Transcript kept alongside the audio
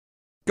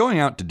Going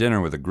out to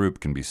dinner with a group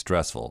can be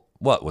stressful.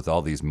 What with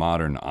all these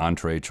modern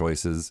entree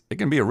choices, it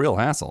can be a real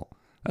hassle.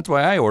 That's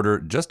why I order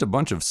just a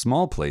bunch of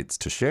small plates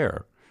to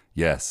share.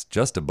 Yes,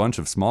 just a bunch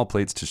of small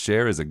plates to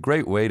share is a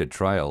great way to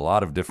try a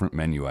lot of different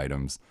menu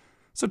items.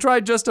 So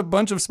try just a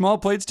bunch of small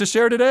plates to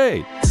share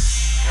today.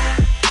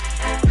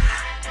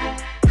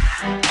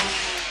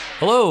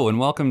 Hello and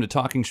welcome to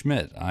Talking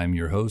Schmidt. I'm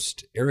your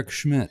host, Eric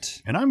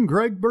Schmidt. And I'm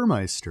Greg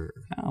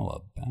Burmeister.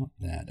 How about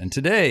that? And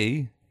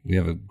today we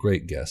have a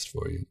great guest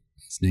for you.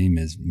 His name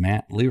is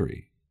Matt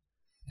Leary.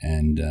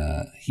 And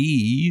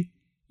he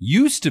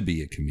used to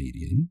be a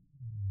comedian,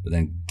 but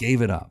then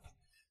gave it up.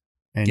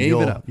 And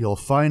you'll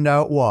find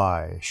out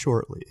why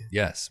shortly.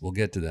 Yes, we'll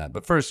get to that.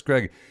 But first,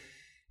 Greg,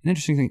 an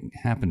interesting thing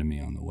happened to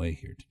me on the way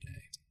here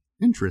today.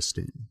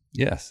 Interesting.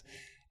 Yes.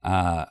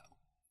 My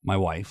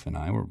wife and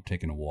I were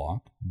taking a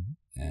walk,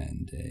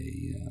 and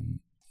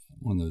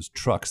one of those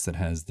trucks that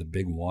has the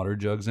big water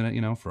jugs in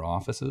it, for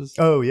offices.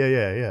 Oh,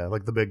 yeah.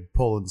 Like the big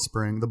Poland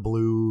Spring, the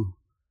blue.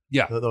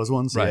 Yeah. Those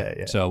ones? Right.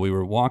 Yeah. So we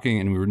were walking,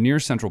 and we were near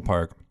Central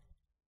Park,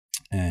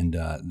 and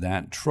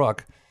that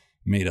truck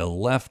made a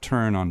left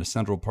turn onto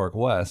Central Park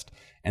West,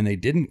 and they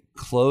didn't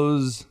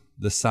close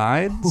the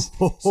sides.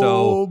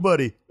 So,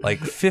 buddy. Like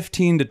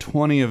 15 to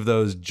 20 of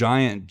those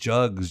giant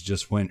jugs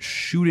just went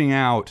shooting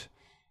out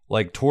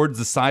like towards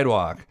the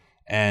sidewalk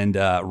and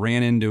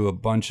ran into a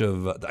bunch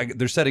of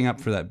they're setting up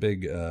for that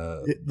big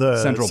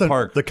Central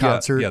Park. The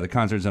concert. Yeah, the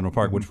concert in Central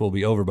Park, which will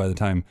be over by the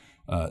time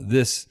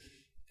this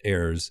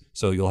airs.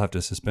 So you'll have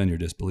to suspend your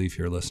disbelief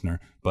here,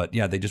 listener. But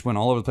yeah, they just went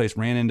all over the place,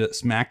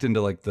 smacked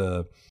into like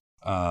the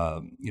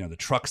the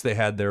trucks they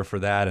had there for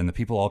that, and the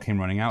people all came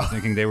running out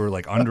thinking they were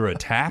like under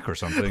attack or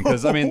something.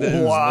 Because it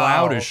was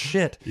loud as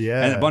shit.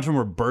 Yeah, and a bunch of them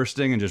were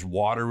bursting, and just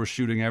water was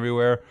shooting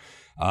everywhere.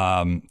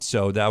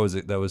 So that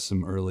was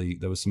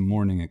some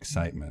morning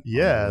excitement.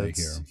 Yeah,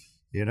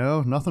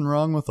 here. Nothing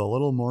wrong with a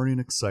little morning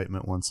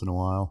excitement once in a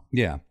while.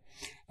 Yeah.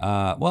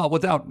 Well,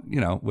 with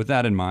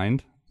that in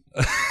mind,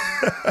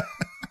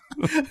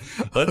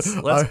 let's.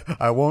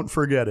 I won't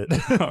forget it.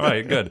 All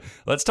right, good.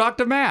 Let's talk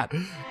to Matt.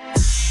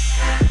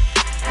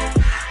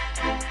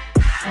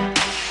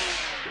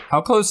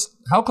 How close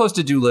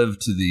did you live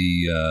to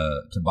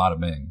to Bada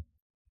Bing?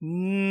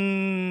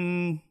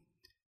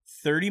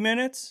 30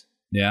 minutes.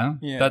 Yeah?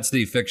 That's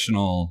the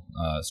fictional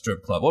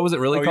strip club. What was it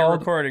really called? You're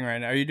recording right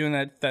now. Are you doing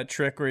that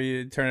trick where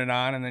you turn it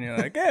on and then you're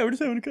like, hey, we're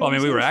just having a conversation? Well, I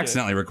mean, we were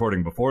accidentally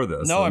recording before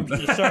this. No, I'm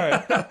sorry.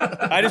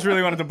 I just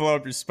really wanted to blow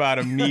up your spot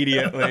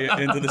immediately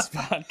into this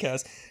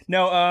podcast.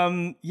 No,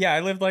 I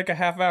lived like a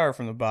half hour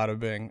from the Bada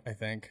Bing, I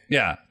think.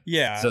 Yeah.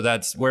 Yeah. So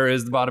where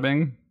is the Bada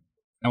Bing?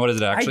 And what is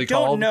it actually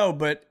called? I don't know,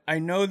 but I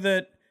know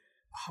that,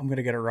 I'm going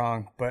to get it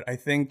wrong, but I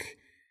think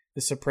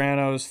the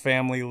Sopranos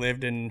family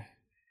lived in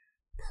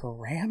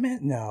Paramus?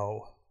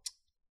 No.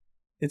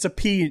 It's a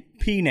P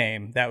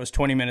name that was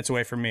 20 minutes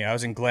away from me. I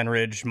was in Glen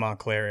Ridge,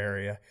 Montclair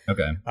area.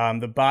 Okay.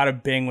 The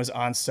Bada Bing was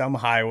on some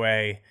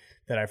highway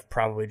that I've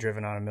probably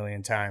driven on a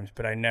million times,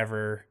 but I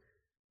never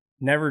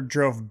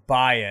drove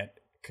by it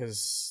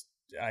because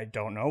I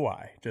don't know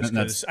why. Just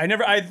because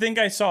I think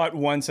I saw it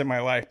once in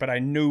my life, but I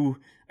knew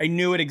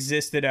it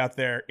existed out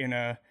there in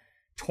a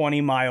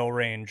 20-mile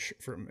range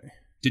from me.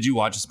 Did you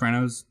watch The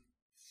Sopranos?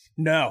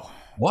 No.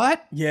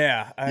 What?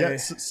 Yeah.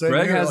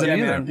 Greg hasn't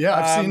either. Yeah,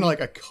 I've seen like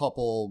a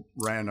couple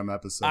random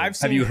episodes.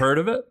 Have you heard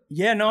of it?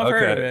 Yeah, no, I've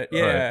heard of it.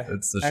 Yeah. Right.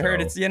 It's the show. I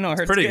heard it's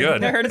pretty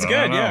good. I heard it's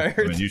good. Yeah. I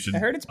heard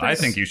it's pretty. I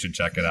think you should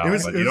check it out,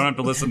 but you don't have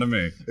to listen to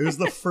me. It was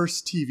the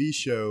first TV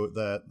show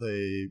that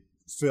they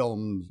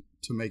filmed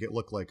to make it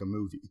look like a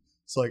movie.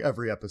 So like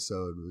every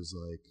episode was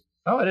like,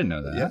 oh, I didn't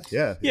know that.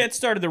 Yeah. It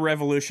started the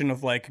revolution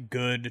of like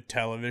good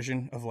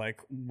television, of like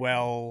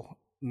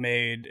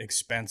well-made,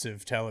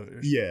 expensive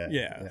television. Yeah.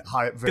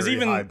 Very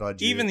high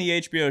budget. Even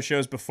the HBO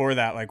shows before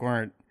that like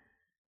weren't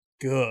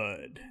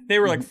good. They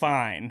were like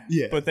fine.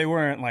 Yeah. But they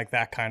weren't like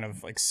that kind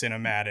of like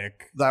cinematic.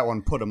 That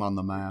one put them on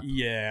the map.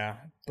 Yeah.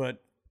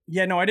 But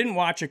yeah, no, I didn't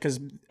watch it because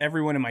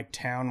everyone in my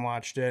town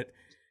watched it,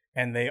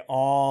 and they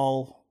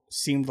all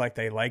seemed like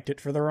they liked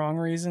it for the wrong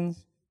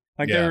reasons.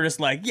 Like they were just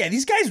like, yeah,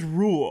 these guys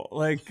rule.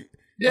 Like,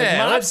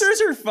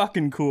 mobsters are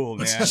fucking cool,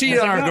 man. Let's cheat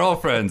on our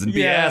girlfriends and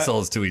be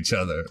assholes to each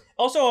other.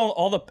 Also,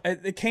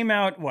 it came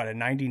out in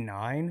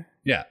 99?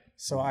 Yeah.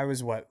 So I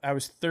was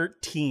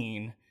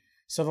 13.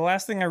 So the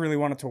last thing I really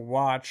wanted to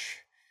watch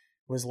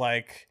was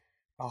like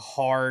a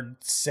hard,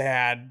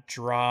 sad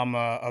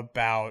drama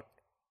about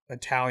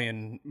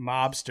Italian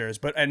mobsters.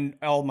 And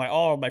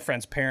all my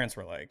friends' parents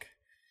were like,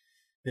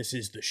 this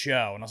is the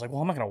show. And I was like,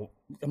 well, I'm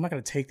not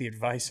gonna take the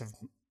advice of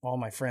all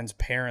my friends'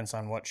 parents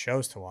on what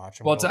shows to watch.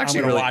 I'm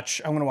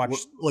gonna watch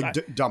like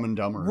Dumb and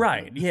Dumber.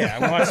 Right? Yeah, I'm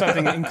gonna watch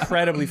something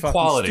incredibly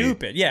fucking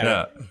stupid.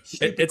 Yeah.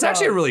 It's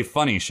actually a really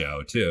funny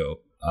show too.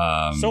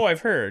 So I've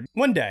heard.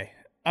 One day,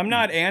 I'm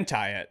not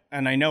anti it,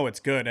 and I know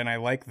it's good, and I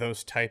like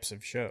those types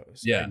of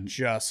shows. Yeah.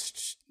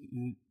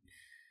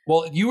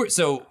 Well,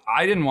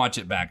 I didn't watch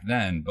it back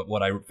then, but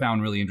what I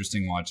found really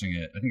interesting watching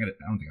it, I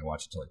don't think I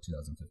watched it till like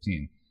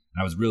 2015.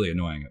 And I was really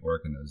annoying at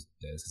work in those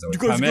days because I You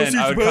guys would go see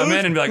I would come Spurs?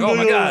 in and be like, "Oh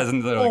my god!"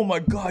 And they're like, Oh my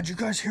god, you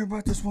guys hear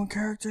about this one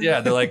character? yeah,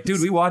 they're like,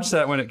 "Dude, we watched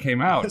that when it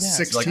came out, Yeah. It's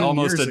like 16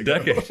 almost years a ago.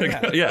 decade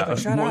ago." Yeah,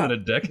 Shut more up. than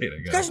a decade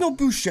ago. You guys know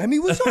Buscemi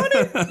was on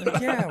it?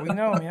 Like, yeah, we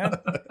know, man.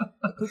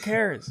 Who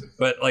cares?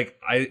 But like,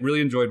 I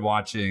really enjoyed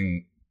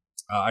watching.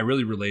 I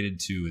really related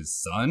to his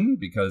son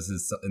because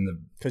in the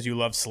Because you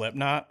love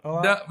Slipknot a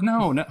lot?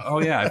 no. Oh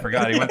yeah, I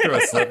forgot he went through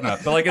a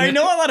Slipknot. But like, I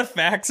know a lot of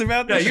facts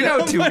about Yeah, this. you know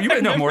show, too. but You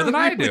might know more than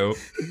I do.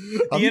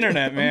 The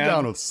internet, man. I'm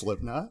down with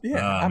Slipknot.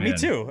 Yeah, me man.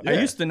 too. I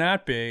Yeah. used to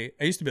not be.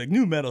 I used to be like,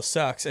 new metal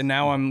sucks. And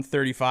now I'm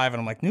 35 and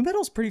I'm like, new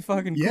metal's pretty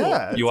fucking cool.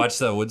 Yeah. You watched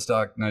the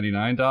Woodstock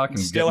 '99 doc and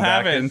Still getting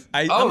back haven't.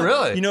 in?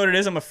 Really? You know what it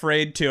is? I'm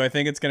afraid to. I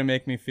think it's gonna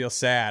make me feel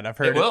sad. I've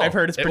heard. It will. I've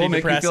heard it's It pretty will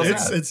make you feel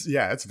depressing.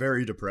 sad. It's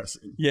very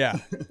depressing. Yeah.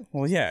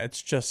 Well, yeah.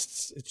 It's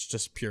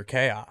just pure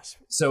chaos.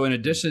 So, in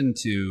addition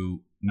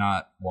to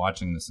not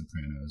watching The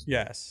Sopranos,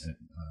 Yes.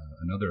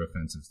 another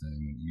offensive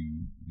thing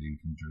you being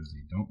from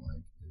Jersey don't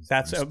like is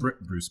That's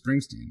Bruce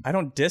Springsteen. I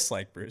don't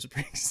dislike Bruce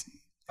Springsteen,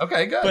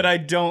 Okay, good. but I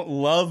don't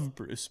love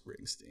Bruce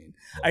Springsteen.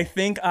 I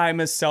think I'm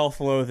a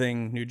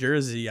self-loathing New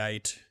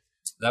Jerseyite.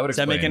 that would Does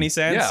that make any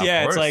sense?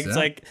 Yeah, of course, it's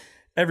like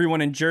everyone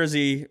in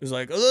Jersey was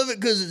like, I love it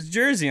because it's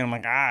Jersey. And I'm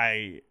like,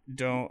 I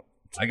don't.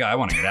 I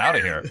want to get out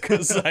of here.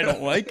 Because I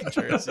don't like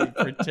Jersey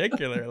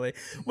particularly.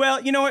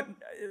 Well, you know what?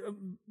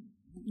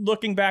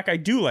 Looking back, I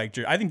do like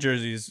Jersey. I think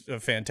Jersey is a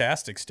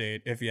fantastic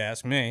state, if you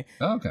ask me.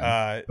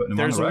 Okay, putting him on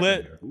there's the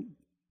record here.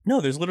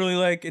 no, there's literally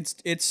like it's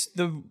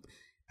the.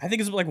 I think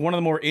it's like one of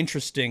the more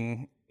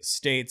interesting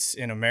states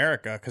in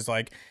America because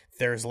like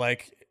there's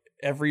like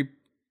every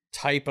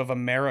type of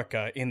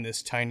America in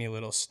this tiny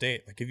little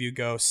state. Like if you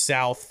go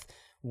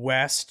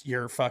southwest,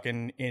 you're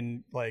fucking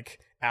in like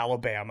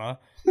Alabama.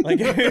 Like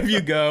if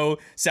you go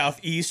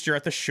southeast, you're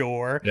at the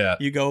shore. Yeah.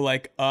 You go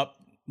like up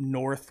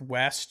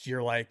northwest,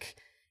 you're like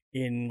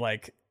in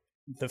like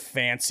the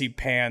fancy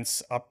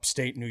pants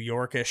upstate New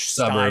Yorkish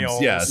Suburbs,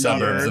 style yeah,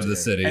 suburbs of the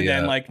city, and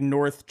then yeah. like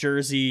North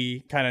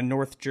Jersey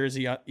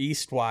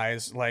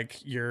eastwise, like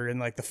you're in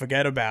like the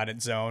forget about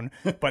it zone.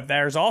 But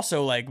there's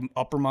also like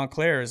Upper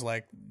Montclair is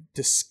like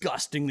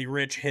disgustingly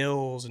rich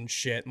hills and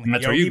shit. And like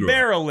that's where you Yogi grew up.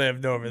 Berra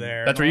lived over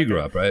there. That's where you grew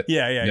up, right?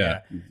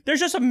 Yeah.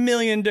 There's just a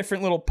million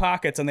different little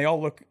pockets, and they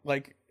all look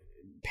like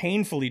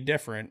painfully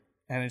different.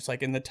 And it's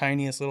like in the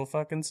tiniest little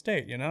fucking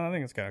state, you know? I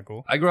think it's kind of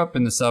cool. I grew up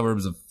in the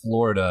suburbs of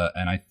Florida,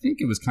 and I think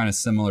it was kind of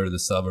similar to the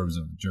suburbs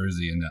of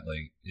Jersey in that,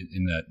 like,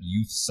 in that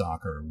youth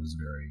soccer was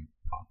very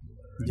popular.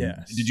 And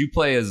Yes. Did you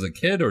play as a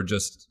kid, or did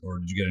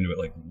you get into it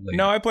like later?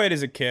 No, I played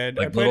as a kid.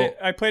 Like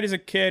I played as a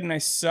kid, and I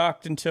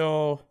sucked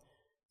until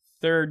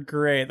third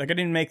grade. Like I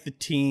didn't make the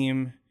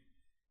team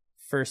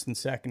first and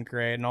second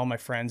grade, and all my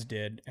friends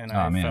did. And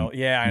I man. felt,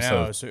 yeah, I I'm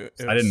know. so-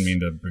 So I didn't mean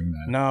to bring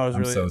that. No, it was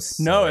I'm really so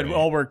no. sorry. It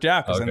all worked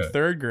out because in Okay.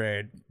 third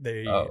grade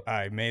Oh.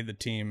 I made the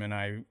team and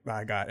I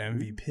got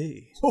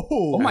MVP.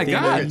 Oh my At the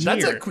end God, of the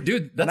that's year.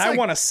 dude. That's And I like,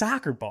 won a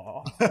soccer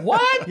ball.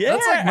 what? Yeah,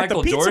 That's like at Michael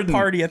the pizza Jordan.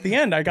 party at the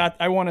end.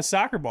 I won a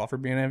soccer ball for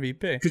being MVP.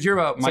 Because you're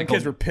about Some Michael.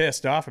 kids were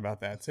pissed off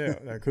about that too.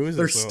 Like, who is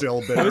They're this? still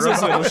Who's bitter. this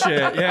little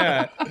shit?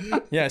 Yeah,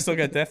 yeah. I still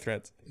got death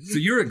threats. So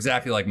you're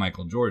exactly like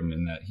Michael Jordan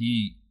in that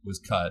he was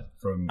cut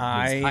from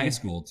his high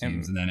school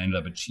teams and then ended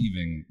up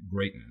achieving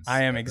greatness.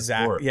 I am at the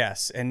exact. sport.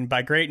 Yes, and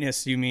by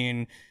greatness you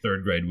mean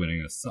Third grade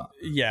winning a soccer.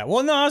 yeah.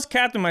 Well, no, I was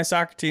captain of my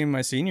soccer team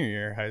my senior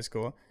year of high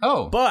school.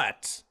 Oh,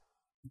 But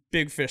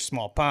big fish,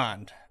 small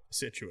pond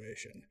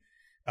situation.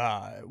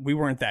 We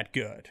weren't that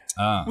good.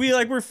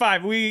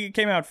 We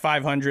came out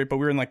 500, but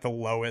we were in like the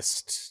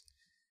lowest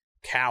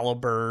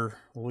caliber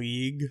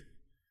league. did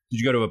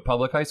you go to a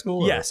public high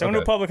school? or- Yes, I went to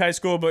a okay. public high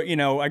school, but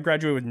I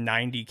graduated with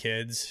 90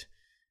 kids.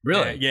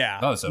 Really? Yeah.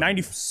 Oh, so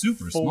 94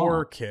 super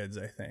small. kids,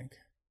 I think.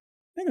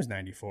 I think it was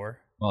 94.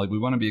 Well, we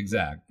want to be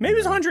exact. Maybe it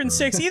was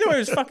 106. Either way, it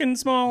was fucking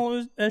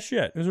small as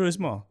shit. It was really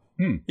small.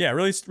 Yeah,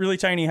 really, really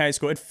tiny high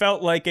school. It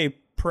felt like a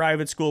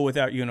private school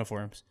without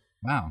uniforms.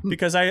 Wow.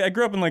 Because I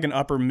grew up in like an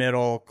upper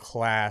middle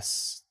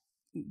class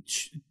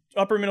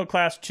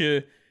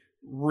to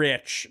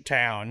rich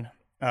town,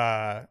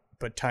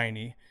 but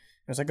tiny.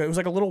 It was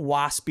like a little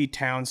waspy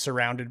town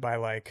surrounded by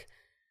like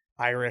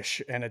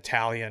Irish and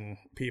Italian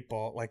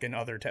people, like in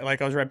other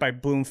like I was right by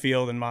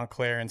Bloomfield and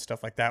Montclair and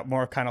stuff like that.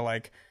 More kind of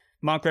like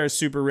Montclair is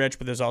super rich,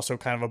 but there's also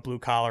kind of a blue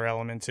collar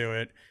element to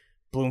it.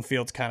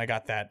 Bloomfield's kind of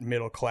got that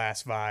middle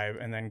class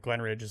vibe, and then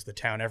Glenridge is the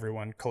town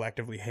everyone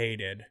collectively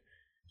hated.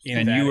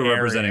 And you were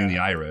representing the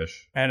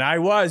Irish. And I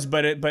was,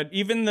 but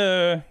even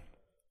the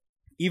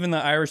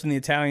Irish and the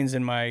Italians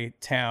in my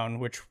town,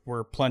 which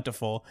were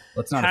plentiful.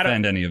 Let's not had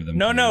offend any of them.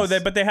 No,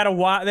 please. but they had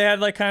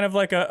like kind of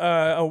like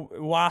a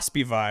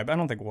waspy vibe. I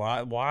don't think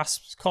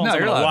wasps call No, them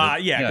you're allowed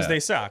to- yeah, because yeah. they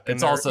suck.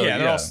 It's And also- they're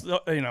yeah. also,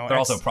 They're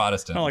also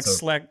Protestant. like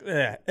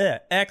so-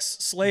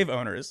 ex-slave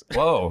owners.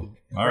 Whoa.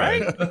 All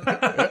right.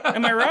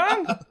 Am I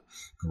wrong?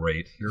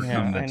 Great. Here Yeah,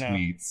 come the I know.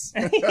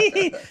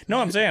 tweets. No,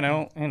 I'm saying I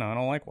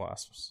don't like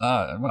wasps.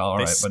 Well, all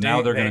They right. But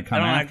now they're going they- to come I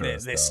don't like after they-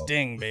 us. They though.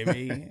 sting,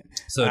 baby.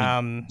 So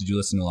did you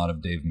listen to a lot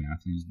of Dave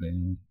Matthews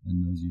Band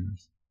in those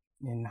years?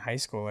 In high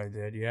school, I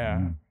did. Yeah.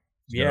 Mm.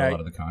 Did you go to a lot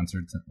of the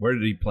concerts? Where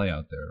did he play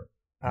out there?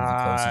 What was the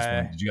closest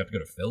one? Did you have to go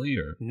to Philly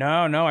or?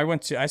 No,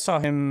 I saw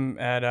him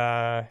at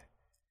I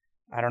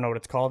don't know what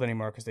it's called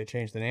anymore because they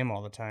change the name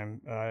all the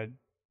time.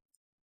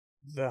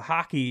 The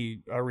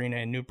hockey arena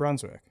in New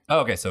Brunswick. Oh,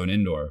 okay, so an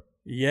indoor.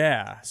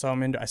 Yeah,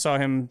 I saw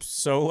him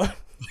solo.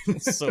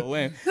 So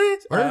lame.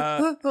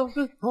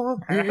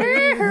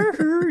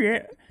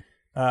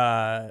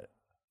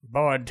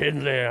 Boyd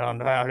Tinsley on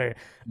the valley. Did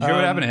you hear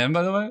what happened to him,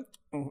 by the way?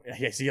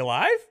 Is he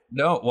alive?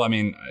 No, well, I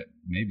mean,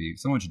 maybe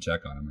someone should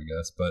check on him, I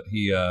guess. But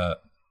he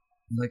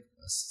like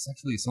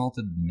sexually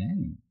assaulted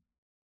men.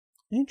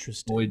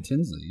 Interesting. Boyd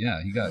Tinsley,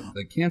 yeah, he got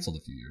canceled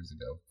a few years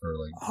ago for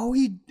like. Oh,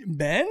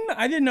 Ben?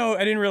 I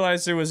didn't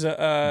realize there was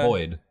a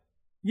Boyd.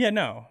 Yeah,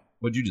 no.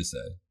 What'd you just say?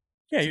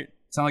 Yeah,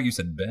 sound like you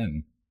said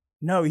Ben.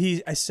 No,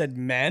 I said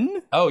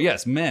men. Oh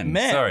yes, men.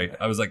 Sorry,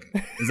 I was like,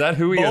 is that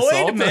who he Boyd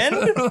assaulted? Men.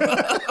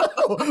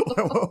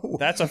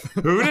 That's a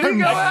who did he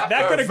go after?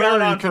 That could have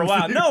gone on for a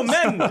while. No,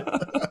 men.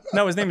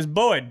 No, his name is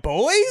Boyd.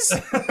 Boys?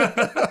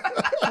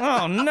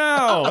 Oh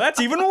no, that's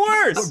even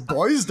worse.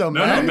 Boys don't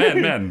No,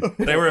 men.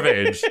 They were of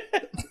age.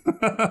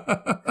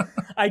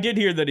 I did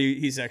hear that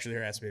he sexually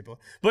harassed people,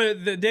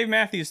 but the Dave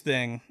Matthews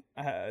thing,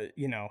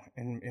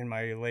 in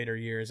my later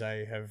years,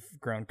 I have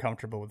grown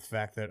comfortable with the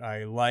fact that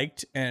I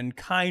liked and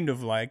kind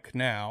of like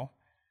now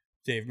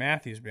Dave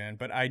Matthews Band,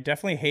 but I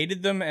definitely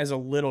hated them as a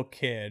little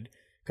kid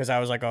because I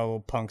was like a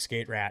little punk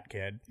skate rat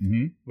kid,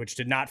 which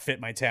did not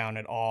fit my town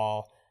at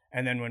all.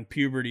 And then when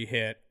puberty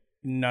hit,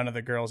 none of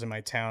the girls in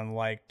my town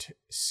liked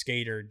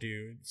skater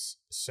dudes,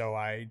 so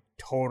I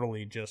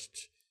totally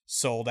just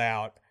sold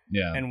out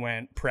and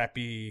went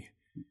preppy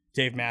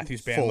Dave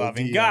Matthews Band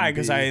loving guy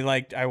because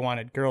I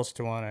wanted girls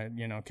to want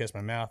to kiss my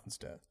mouth and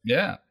stuff.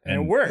 Yeah,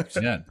 and it worked.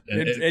 Yeah,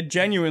 it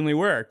genuinely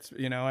worked.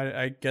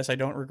 I guess I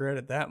don't regret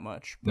it that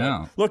much. But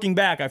no, looking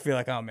back, I feel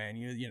like, oh man,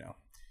 you know.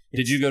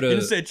 Did you go to? You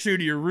didn't say true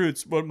to your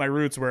roots. What my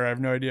roots were, I have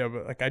no idea.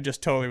 But like, I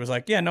just totally was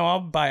like, yeah, no, I'll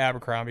buy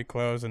Abercrombie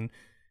clothes and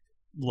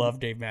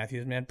love Dave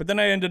Matthews Band. But then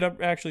I ended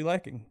up actually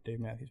liking Dave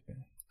Matthews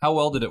Band. How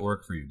well did it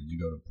work for you? Did you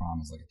go to prom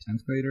as like a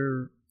 10th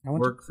grader?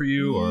 Work for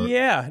you or?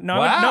 Yeah, no,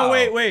 wow.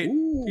 Wait.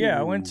 Ooh. Yeah,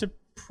 I went to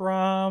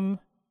prom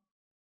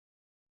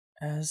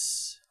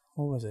as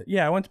what was it?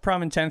 Yeah, I went to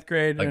prom in 10th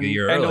grade, like and, a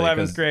year and early,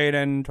 11th grade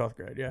and 12th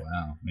grade. Yeah.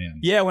 Wow, man.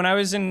 Yeah, when I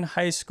was in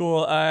high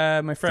school,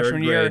 my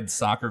freshman Third year, grade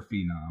soccer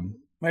phenom.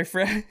 my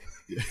freshman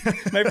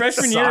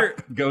year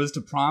goes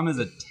to prom as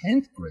a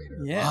 10th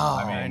grader. Yeah,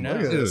 I know.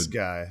 Look at this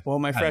guy. Well,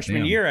 my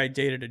freshman year, I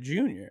dated a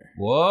junior.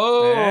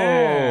 Whoa,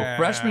 yeah.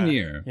 Freshman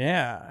year.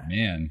 Yeah,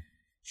 man.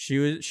 She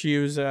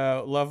was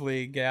a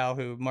lovely gal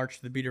who marched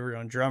to the beat of her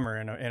own drummer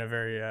in a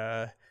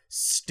very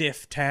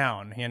stiff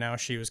town.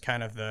 She was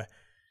kind of a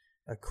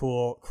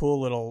cool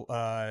little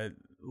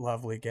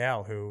lovely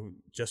gal who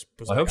just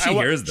was. I hope she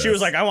hears this. She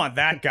was like, "I want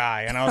that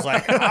guy," and I was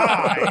like,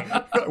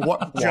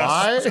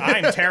 Why?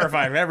 I'm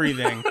terrified of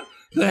everything.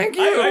 Thank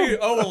you. I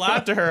owe a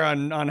lot to her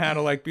on how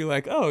to be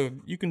like, oh,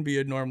 you can be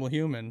a normal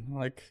human.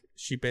 Like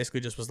she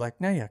basically just was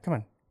like, no, yeah, come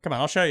on,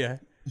 I'll show you.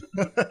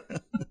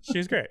 She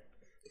was great.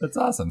 That's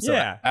awesome. So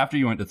yeah. After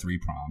you went to 3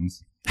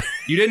 proms,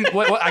 you didn't.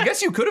 I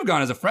guess you could have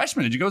gone as a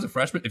freshman. Did you go as a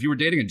freshman? If you were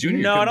dating a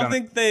junior, no, I don't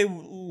think they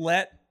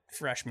let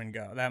freshmen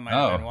go. That might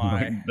have been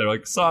why. They're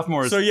like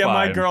sophomores. So yeah,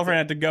 fine. My girlfriend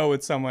had to go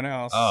with someone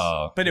else.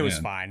 Oh, but it was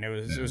fine. It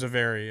was a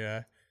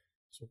very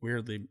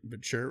weirdly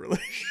mature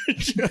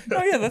relationship.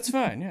 Oh yeah, that's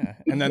fine. Yeah,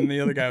 and then the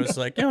other guy was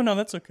like, no,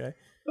 that's okay.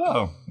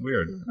 Oh,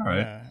 weird. All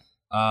right.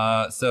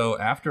 Yeah. So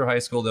after high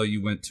school, though,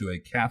 you went to a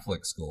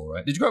Catholic school,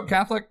 right? Did you grow up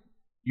Catholic?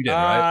 You did,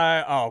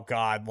 right? Oh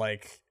God,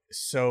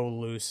 so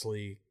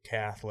loosely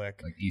Catholic.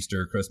 Like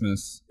Easter,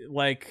 Christmas?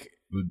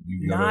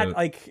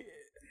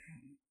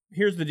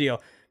 Here's the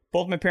deal.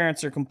 Both my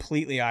parents are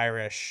completely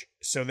Irish,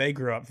 so they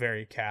grew up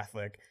very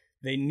Catholic.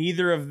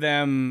 Neither of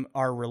them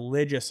are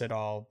religious at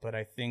all, but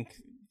I think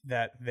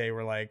that they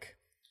were like,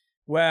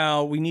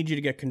 well, we need you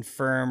to get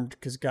confirmed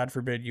because God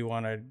forbid you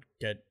want to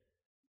get,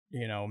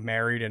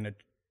 married in a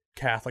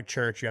Catholic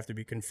church, you have to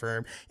be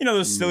confirmed.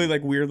 Those silly,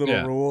 weird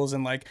little rules.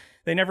 And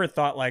they never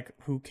thought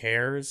who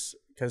cares?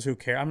 Because who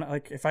cares? I'm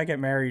not if I get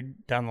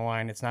married down the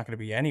line, it's not going to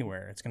be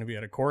anywhere. It's going to be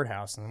at a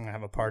courthouse and I'm going to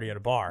have a party at a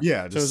bar.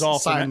 Yeah. So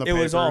it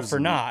was all for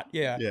naught.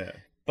 Yeah. Yeah.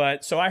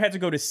 But so I had to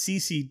go to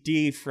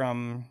CCD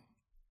from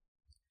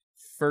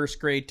 1st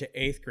grade to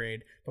 8th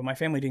grade, but my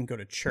family didn't go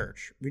to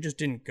church. We just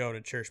didn't go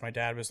to church. My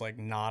dad was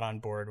not on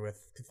board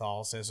with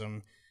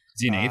Catholicism.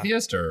 Is he an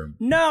atheist or?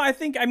 No, I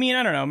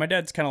don't know. My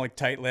dad's kind of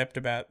tight-lipped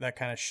about that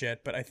kind of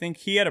shit, but I think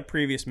he had a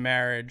previous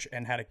marriage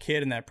and had a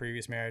kid in that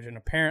previous marriage. And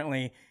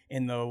apparently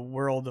in the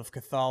world of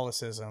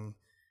Catholicism,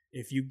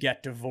 if you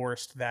get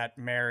divorced, that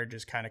marriage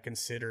is kind of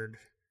considered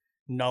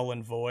null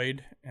and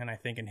void. And I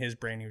think in his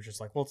brain, he was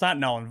just like, well, it's not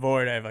null and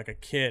void. I have a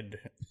kid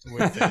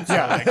with it.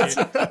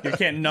 So you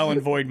can't null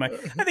and void I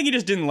think he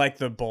just didn't like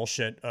the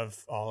bullshit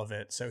of all of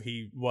it. So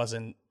he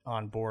wasn't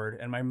on board.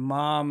 And my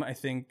mom, I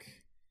think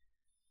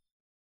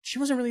she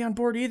wasn't really on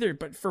board either,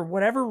 but for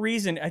whatever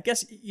reason, I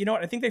guess,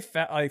 I think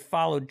they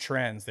followed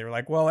trends. They were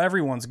like, well,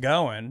 everyone's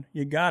going,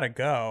 you gotta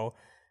go.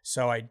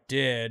 So I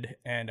did,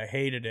 and I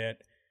hated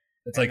it.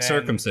 It's And like then-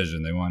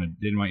 circumcision. They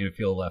didn't want you to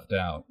feel left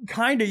out.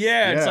 Kind of,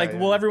 yeah. It's Yeah, like, yeah.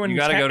 well, everyone You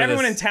gotta go to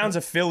everyone this- in town's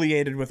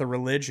affiliated with a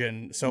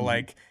religion, so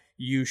like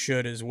you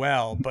should as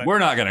well. But We're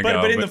not gonna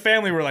go. but in the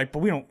family, we're like, but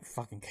we don't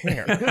fucking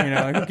care.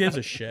 Like, who gives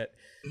a shit?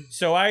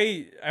 So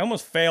I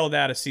almost failed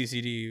out of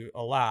CCD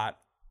a lot.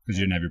 because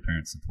you didn't have your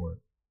parents' support.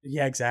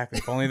 Yeah, exactly.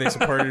 If only they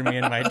supported me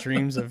in my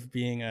dreams of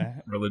being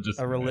a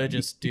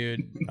Religious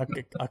dude,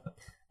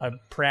 a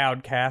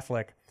proud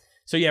Catholic.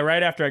 So yeah,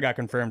 right after I got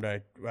confirmed,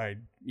 I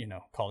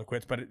called it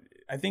quits. But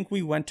I think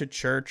we went to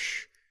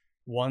church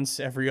once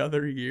every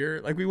other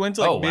year. Like we went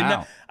to like midnight.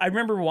 Wow. I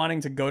remember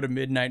wanting to go to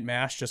midnight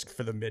mass just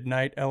for the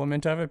midnight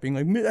element of it, being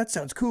like, that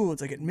sounds cool.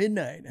 It's like at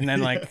midnight. And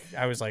then like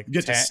I was like, You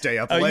get to 10. stay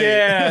up Oh late.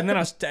 yeah. And then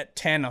I was at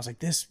 10. I was like,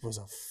 this was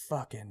a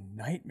fucking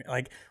nightmare.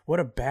 Like what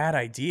a bad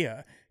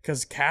idea.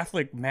 Because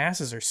Catholic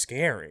masses are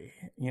scary.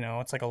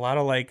 It's like a lot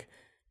of like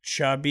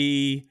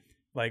chubby,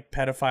 like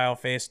pedophile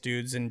faced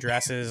dudes in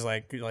dresses,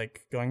 like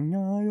going,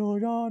 and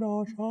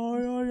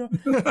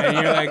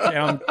you're like,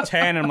 I'm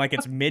 10, and I'm like,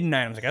 it's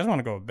midnight. I'm like, I just want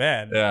to go to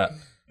bed. Yeah.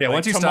 Yeah. Like,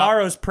 Once you stop.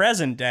 tomorrow's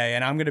present day,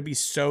 and I'm gonna be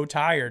so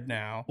tired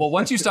now. Well,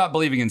 once you stop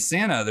believing in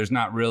Santa, there's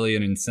not really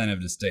an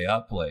incentive to stay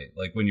up late.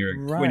 Like when you're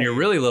Right.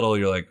 really little,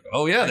 you're like,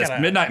 oh yeah, this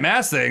gotta- midnight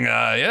mass thing.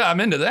 Yeah, I'm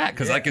into that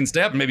because I can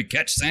stay up and maybe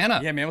catch Santa.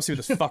 Yeah, man, we'll see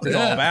what this fucker's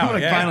Yeah, all I'm about. gonna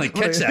Yeah. finally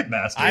catch that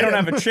bastard. I don't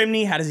have a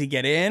chimney. How does he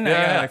get in? I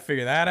Yeah. gotta like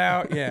figure that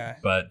out. Yeah.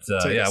 But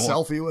Take yeah, a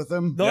well, selfie with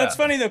him. Though that's Yeah.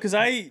 funny though, because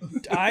I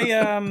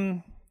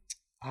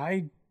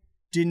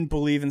didn't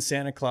believe in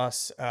Santa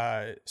Claus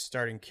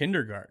starting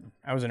kindergarten.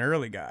 I was an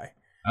early guy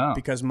oh,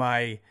 because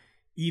my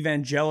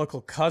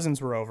evangelical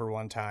cousins were over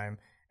one time,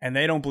 and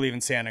they don't believe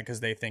in Santa because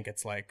they think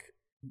it's like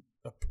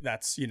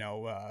that's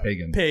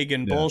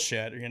pagan Yeah.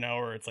 bullshit,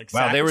 or it's like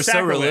wow, they were so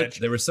sacrilege. religious.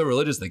 They were so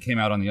religious. They came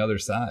out on the other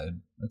side.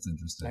 That's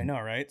interesting. I know,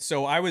 right?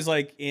 So I was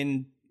like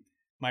in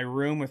my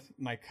room with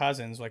my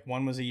cousins. Like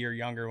one was a year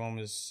younger, one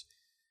was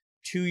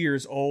 2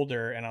 years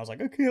older, and I was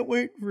like, I can't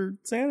wait for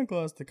Santa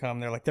Claus to come.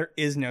 They're like, there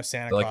is no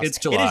Santa They're like, Claus. "It's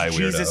July, It is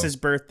weirdo." Jesus'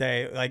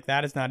 birthday. Like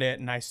that is not it.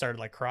 And I started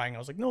like crying. I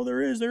was like, no,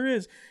 there is.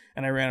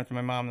 And I ran up to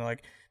my mom. And they're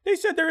like, they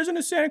said there isn't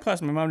a Santa Claus.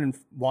 And my mom didn't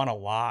want to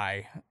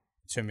lie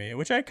to me,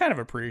 which I kind of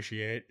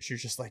appreciate. She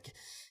was just like,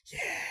 yeah,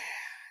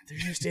 there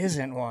just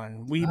isn't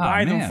one. We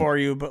buy them man. for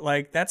you, but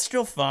like that's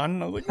still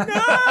fun. I was like,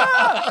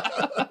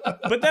 no.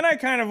 But then I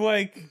kind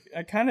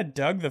of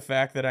dug the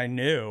fact that I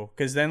knew,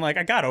 because then like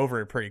I got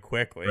over it pretty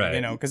quickly, Right.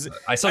 because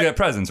I still get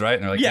presents, right?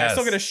 And they're like, yeah, yes. I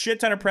still get a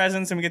shit ton of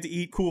presents, and we get to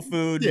eat cool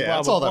food. Yeah, blah,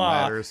 that's blah, all that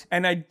blah. matters.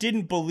 And I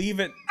didn't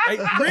believe it.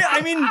 I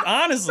mean,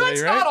 honestly,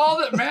 That's right? not all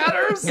that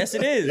matters. Yes,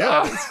 it is.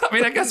 Yeah. I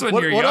mean, I guess when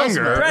What- you're what else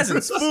younger. matters?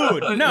 Presents,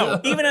 food. No,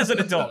 even as an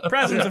adult,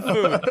 presents and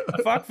food.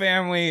 Fuck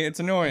family.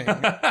 It's annoying.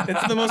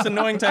 It's the most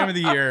annoying time of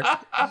the year.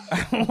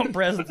 I want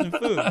presents and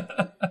food.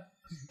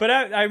 But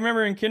I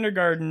remember in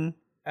kindergarten,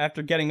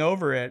 after getting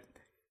over it,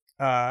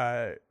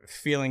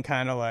 feeling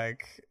kind of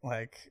like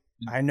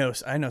I know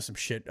some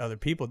shit other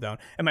people don't.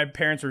 And my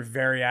parents were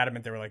very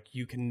adamant. They were like,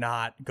 you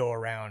cannot go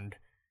around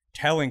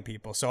telling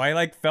people. So I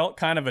like felt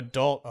kind of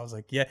adult. I was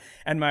like, yeah.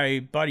 And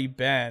my buddy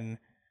Ben,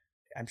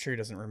 I'm sure he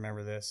doesn't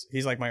remember this.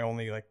 He's like my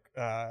only like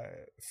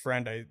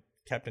friend I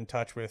kept in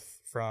touch with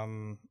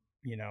from,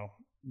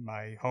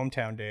 my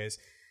hometown days.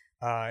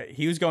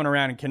 He was going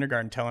around in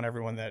kindergarten telling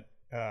everyone that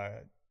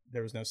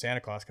there was no Santa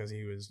Claus because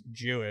he was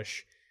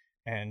Jewish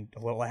and a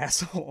little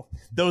asshole.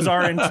 Those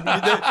aren't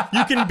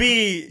you can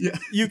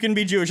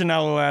be Jewish and not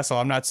a little asshole.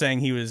 I'm not saying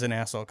he was an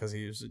asshole because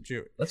he was a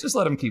Jew. Let's just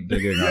let him keep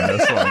digging on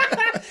this one.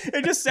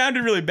 It just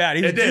sounded really bad.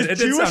 He was It did.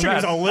 just It did Jewish sound and he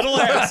was bad. a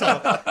little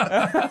asshole.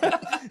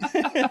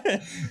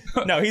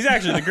 No, he's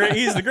actually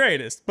he's the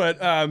greatest. But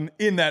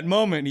in that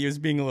moment, he was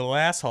being a little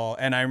asshole.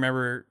 And I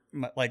remember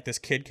like this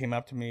kid came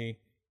up to me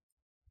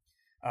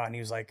and he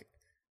was like,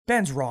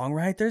 Ben's wrong,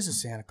 right? There's a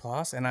Santa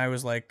Claus. And I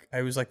was like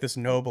this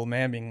noble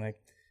man being like,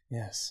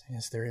 yes,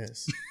 there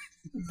is.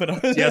 But I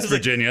was Yes, like,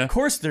 Virginia. of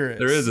course there is.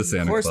 There is a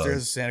Santa Of course Claus. there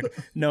is a Santa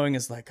Claus. Knowing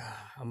is like,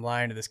 I'm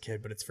lying to this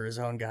kid, but it's for his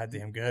own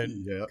goddamn good.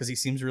 Yeah. Because he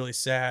seems really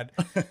sad.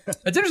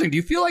 That's interesting. Do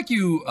you feel like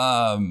you?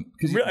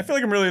 Because I feel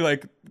like I'm really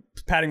like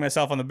patting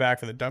myself on the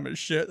back for the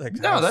dumbest shit. Like,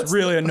 No, that's that's-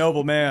 really a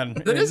noble man.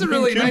 that is a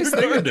really nice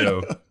thing to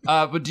do.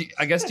 But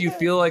I guess do you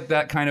feel like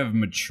that kind of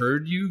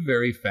matured you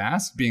very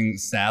fast, being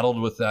saddled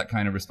with that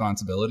kind of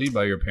responsibility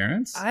by your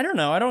parents? I don't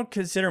know. I don't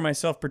consider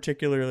myself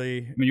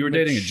particularly. I mean, you were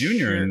dating a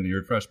junior in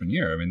your freshman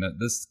year. I mean,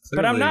 this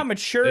clearly but I'm not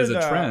mature is though.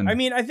 a trend. I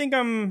mean, I think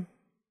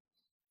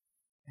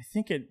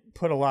it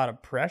put a lot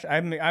of pressure.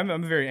 I'm a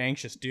very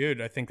anxious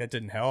dude. I think that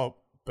didn't help.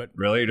 But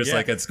Really? You're just yeah.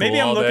 like at school Maybe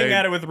I'm all looking day?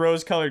 at it with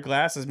rose-colored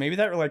glasses. Maybe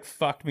that like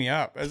fucked me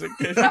up as a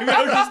kid. Maybe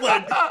I was just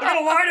like, I'm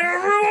gonna lie to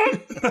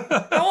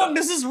everyone. How long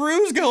does this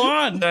ruse go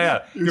on?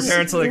 Yeah. Your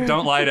parents are like,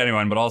 don't lie to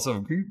anyone, but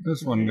also keep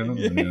this one going.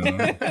 You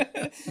know?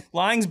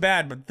 Lying's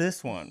bad, but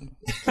this one,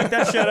 keep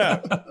that shit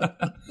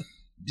up.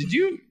 Did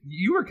you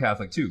were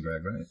Catholic too,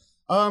 Greg, right?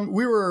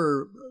 We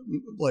were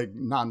like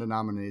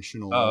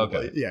non-denominational. Oh,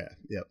 okay. like, yeah.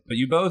 But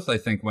you both, I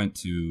think, went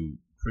to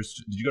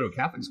Christian. Did you go to a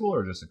Catholic school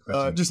or just a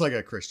Christian? Just like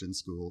a Christian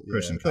school.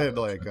 Christian They had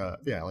college,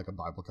 like a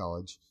Bible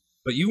college.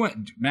 But you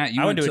went, Matt.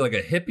 You I went went to to like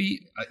a hippie.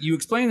 You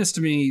explained this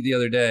to me the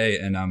other day,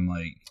 and I'm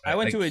like, I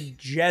went to a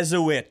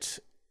Jesuit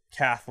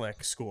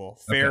Catholic school,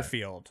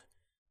 Fairfield.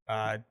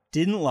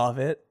 Didn't love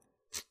it.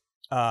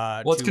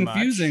 Well, it's too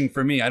confusing much.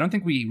 for me. I don't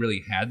think we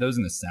really had those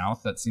in the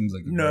South. That seems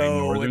like a very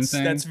No, northern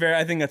thing. that's very.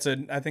 I think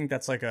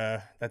that's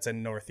a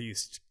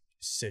Northeast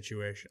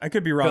situation. I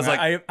could be wrong. 'Cause,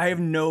 like- I have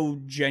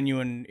no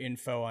genuine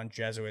info on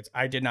Jesuits.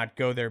 I did not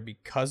go there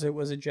because it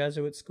was a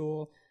Jesuit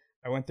school.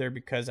 I went there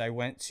because I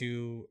went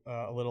to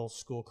a little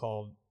school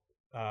called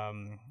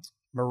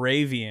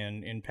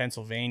Moravian in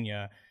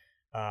Pennsylvania.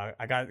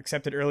 I got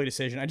accepted early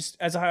decision. I just,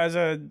 as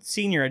a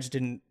senior, I just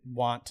didn't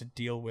want to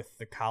deal with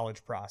the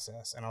college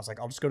process, and I was like,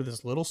 I'll just go to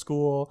this little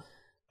school.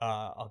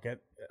 I'll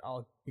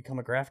become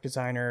a graphic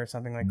designer or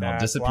something like that. I'll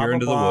disappear blah, blah,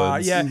 into the blah.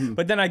 woods. Yeah,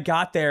 but then I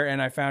got there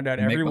and I found out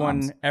And make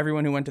bombs.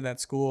 everyone who went to that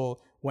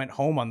school went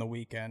home on the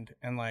weekend,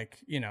 and like,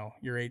 you know,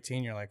 you're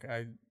 18, you're like,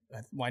 I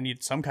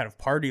need some kind of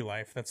party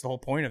life. That's the whole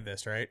point of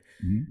this, right?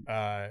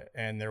 Mhm.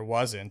 And there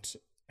wasn't.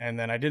 And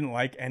then I didn't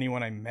like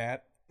anyone I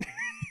met.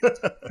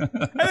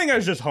 I think I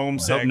was just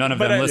homesick. I hope none of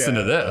But them I- listen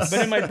to this.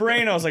 But in my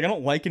brain, I was like, I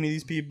don't like any of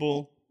these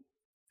people.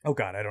 Oh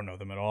God, I don't know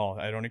them at all.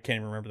 Can't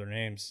even remember their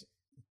names.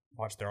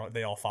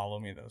 They all follow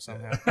me though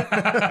somehow.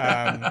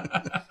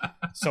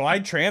 So I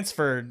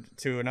transferred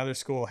to another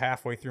school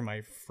halfway through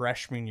my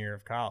freshman year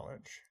of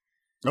college.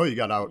 Oh, you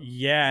got out.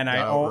 Yeah, and right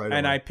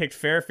away. I picked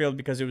Fairfield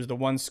because it was the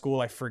one school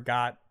I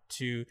forgot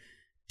to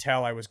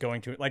tell I was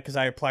going to, like, because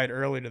I applied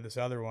early to this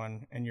other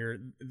one, and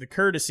the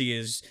courtesy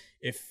is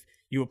if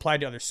you apply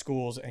to other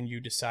schools and you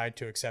decide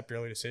to accept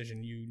early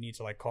decision, you need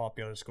to like call up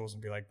the other schools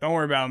and be like, don't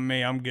worry about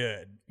me, I'm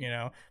good, you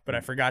know. But I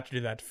forgot to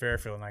do that to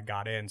Fairfield, and I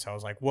got in, so I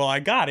was like, well,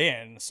 I got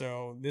in,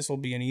 so this will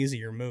be an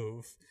easier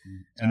move.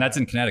 And that's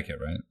in Connecticut,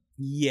 right?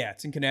 Yeah,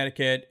 it's in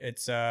Connecticut.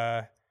 It's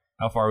How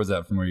far was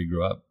that from where you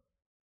grew up?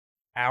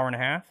 hour and a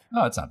half.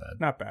 Oh, it's not bad.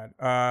 Not bad.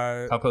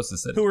 How close to the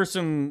city? Who are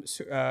some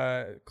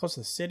close to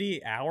the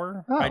city?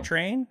 Hour by Oh,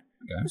 train.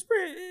 okay. It's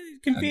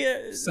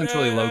pretty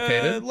Centrally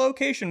located?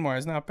 Location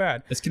wise, not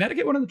bad. Is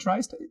Connecticut one of the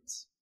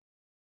tri-states?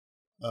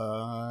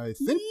 I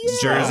think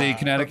Jersey,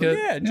 Connecticut?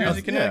 Yeah, Jersey,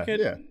 Yeah, Connecticut,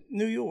 yeah.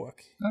 New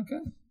York. Okay.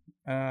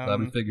 Glad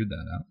we figured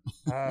that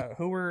out.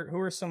 Who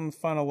were some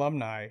fun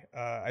alumni?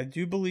 I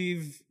do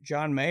believe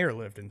John Mayer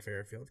lived in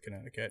Fairfield,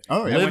 Connecticut.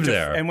 Oh, yeah. Lived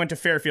there. And went to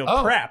Fairfield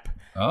Oh. Prep,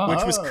 Oh.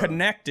 which was Oh.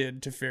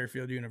 connected to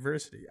Fairfield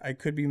University. I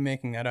could be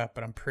making that up,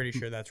 but I'm pretty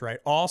sure that's right.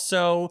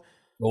 Also,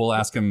 We'll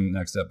ask him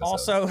next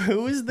episode.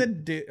 who is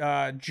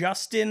the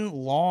Justin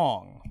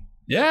Long?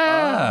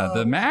 Yeah,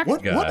 the Mac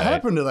What guy.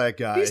 happened to that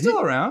guy? He's still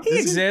around. He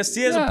exists.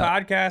 He has Yeah. a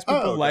podcast.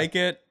 People okay. like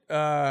it.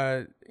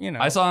 You know,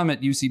 I saw him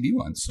at UCB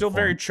once. still perform.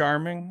 very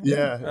charming.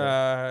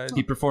 Yeah.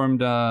 He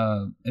performed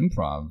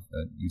improv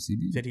at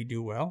UCB. Did he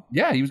do well?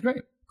 Yeah, he was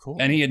great. Cool.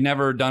 And he had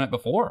never done it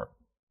before.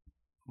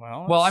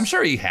 Well, I'm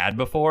sure he had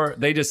before.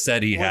 They just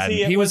said he had.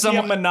 Was he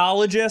a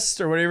monologist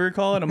or whatever you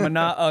call it?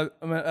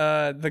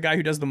 The guy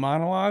who does the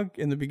monologue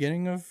in the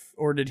beginning of,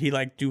 or did he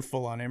like do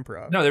full on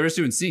improv? No, they were just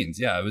doing scenes.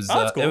 Yeah, it was. Oh,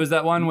 that's cool. It was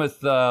that one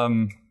with.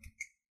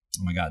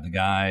 Oh my God, the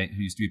guy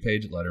who used to be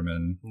Paige at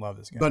Letterman. Love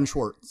this guy. Ben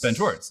Schwartz. Ben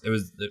Schwartz. It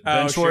was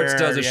Ben Schwartz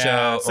does a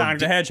show. or Sonic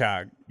the di-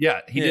 Hedgehog.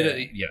 Yeah, he did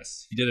Yeah. it.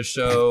 Yes, he did a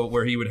show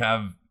where he would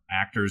have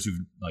actors who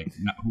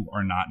who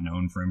are not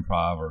known for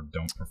improv or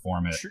don't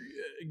perform it.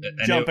 And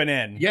Jumping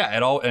in. Yeah,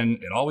 it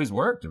always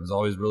worked. It was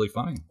always really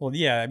funny. Well,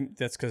 yeah,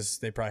 that's because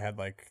they probably had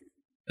like.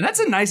 And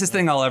that's the nicest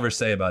thing I'll ever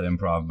say about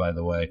improv, by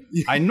the way.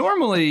 I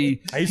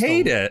normally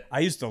hate it. I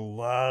used to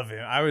love it.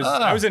 I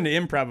was into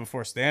improv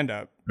before stand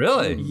up.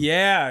 Really?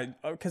 Yeah,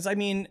 because I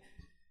mean,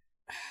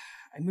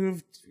 I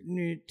moved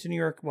to New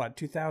York,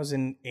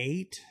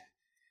 2008?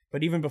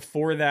 But even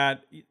before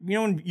that, you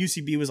know, when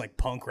UCB was like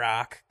punk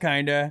rock,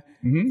 kind of.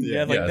 Mm-hmm.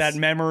 Yeah, like that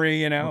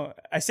memory, you know.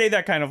 I say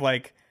that kind of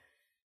like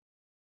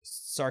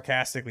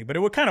sarcastically, but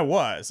it kind of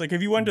was. Like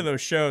if you went to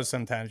those shows,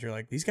 sometimes you're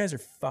like, these guys are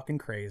fucking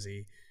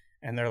crazy.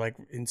 And they're like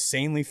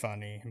insanely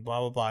funny and blah,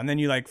 blah, blah. And then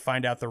you like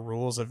find out the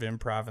rules of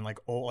improv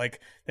and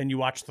then you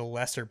watch the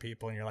lesser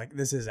people and you're like,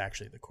 this is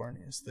actually the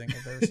corniest thing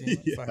I've ever seen.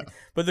 Yeah.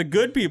 But the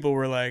good people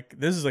were like,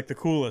 this is like the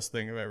coolest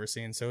thing I've ever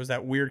seen. So it was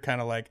that weird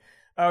kind of like,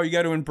 oh, you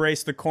got to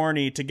embrace the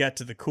corny to get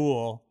to the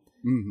cool.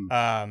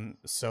 Mm-hmm.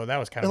 So that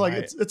was kind And of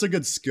like it's a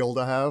good skill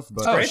to have,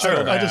 but Oh, I,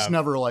 sure. I just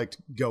never liked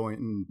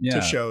going Yeah.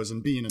 to shows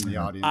and being in the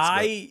audience.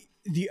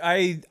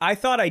 I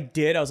thought I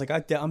did. I was like,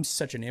 I'm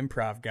such an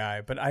improv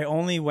guy, but I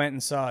only went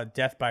and saw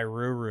Death by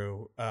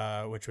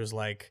Ruru, which was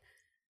like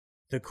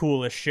the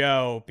coolest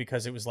show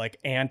because it was like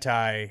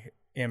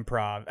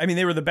anti-improv. I mean,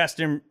 they were the best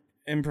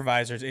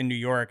improvisers in New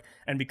York,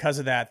 and because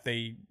of that,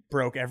 they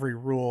broke every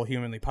rule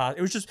humanly possible.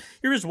 It was just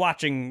you're just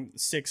watching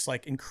six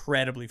like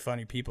incredibly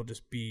funny people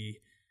just be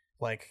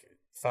like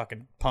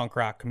fucking punk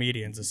rock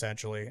comedians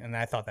essentially, and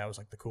I thought that was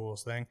like the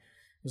coolest thing.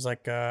 was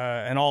like,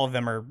 and all of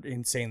them are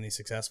insanely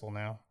successable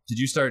now. Did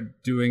you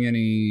start doing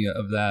any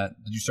of that?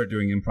 Did you start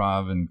doing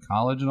improv in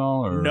college at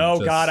all? Or No,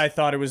 just... God, I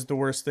thought it was the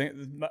worst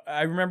thing.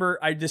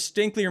 I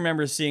distinctly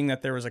remember seeing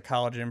that there was a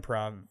college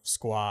improv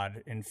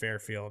squad in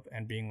Fairfield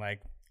and being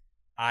like,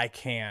 I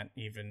can't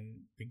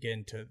even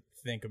begin to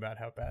think about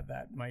how bad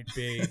that might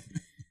be.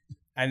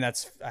 And that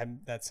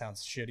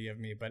sounds shitty of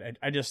me, but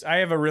I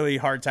have a really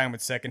hard time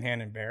with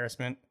secondhand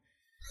embarrassment.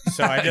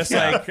 So I just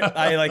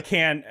I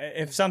can't,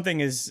 if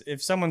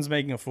someone's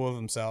making a fool of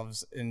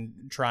themselves and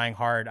trying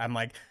hard, I'm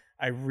like,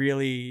 I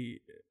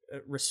really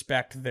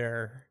respect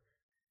their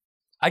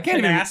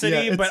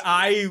tenacity, but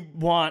I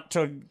want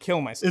to kill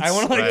myself. I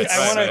want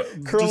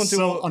to curl just into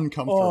so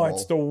uncomfortable. Oh,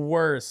 it's the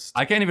worst.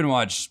 I can't even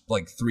watch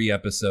like 3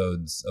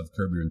 episodes of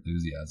Curb Your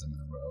Enthusiasm in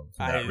a row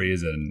for that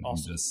reason.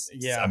 Also,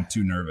 I'm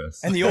too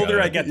nervous. And the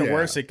older I get, the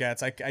worse it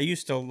gets. I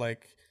used to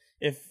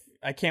if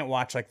I can't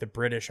watch like the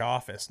British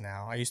Office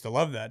now. I used to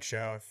love that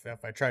show.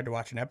 If I tried to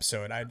watch an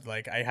episode,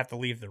 I have to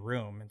leave the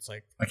room. It's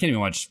like I can't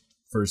even watch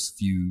first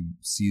few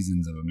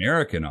seasons of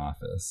American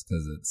Office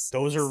because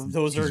those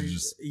are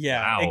just,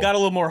 wow. It got a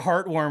little more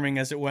heartwarming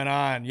as it went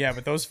on. Yeah,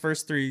 but those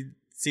first 3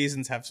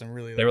 seasons have some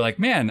really. They were like,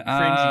 man,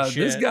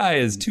 this guy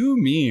is too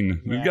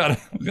mean. Yeah.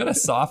 We've got to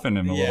soften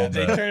him a little bit.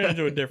 Yeah, they turned it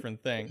into a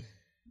different thing.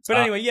 But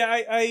anyway,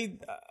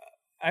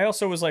 I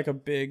also was like a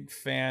big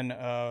fan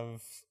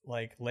of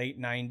like late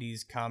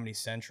 90s Comedy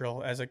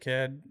Central as a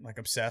kid, like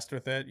obsessed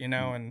with it,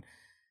 and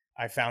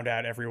I found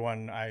out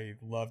everyone I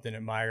loved and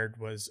admired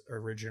was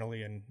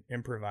originally an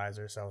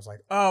improviser. So I was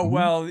like, oh,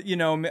 well,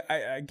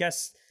 I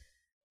guess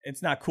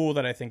it's not cool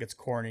that I think it's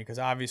corny, because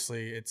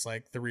obviously it's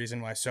like the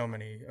reason why so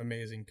many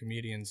amazing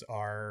comedians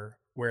are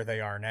where they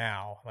are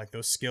now. Like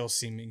those skills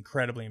seem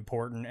incredibly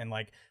important, and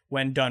like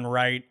when done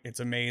right, it's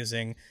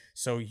amazing.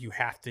 So you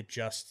have to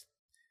just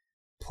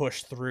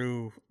push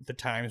through the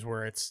times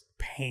where it's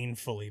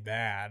painfully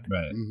bad.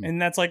 Right. Mm-hmm.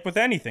 And that's like with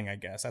anything, I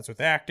guess. That's with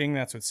acting,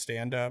 that's with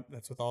stand-up,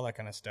 that's with all that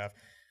kind of stuff.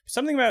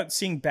 Something about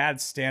seeing bad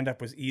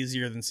stand-up was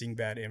easier than seeing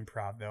bad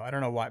improv, though. I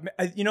don't know why.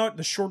 You know what?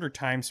 The shorter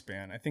time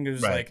span. I think it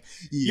was like,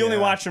 you only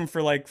watch them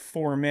for like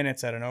 4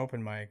 minutes at an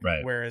open mic.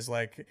 Right. Whereas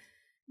like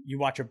you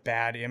watch a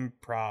bad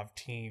improv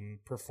team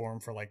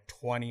perform for like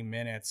 20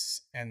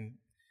 minutes. And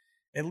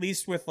at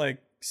least with like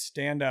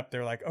stand-up,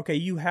 they're like, okay,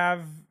 you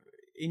have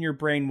in your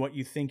brain what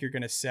you think you're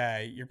going to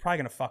say. You're probably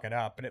going to fuck it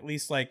up, but at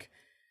least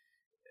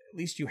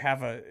you have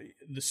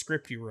the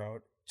script you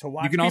wrote to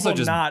watch. You can people also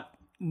just not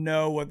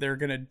know what they're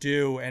going to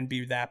do and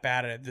be that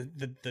bad at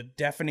it. The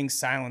deafening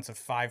silence of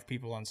 5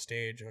 people on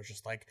stage. I was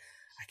just like,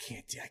 I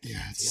can't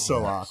it's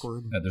so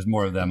awkward. Yeah, there's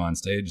more of them on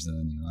stage than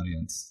in the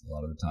audience a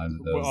lot of the time.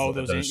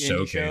 Those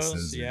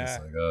showcases. Yeah. You're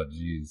just like, oh,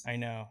 geez. I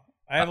know.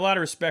 I have a lot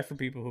of respect for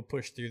people who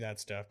push through that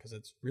stuff, because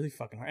it's really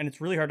fucking hard. And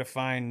it's really hard to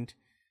find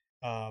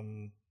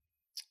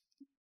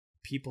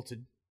people to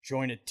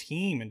join a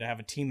team and to have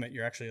a team that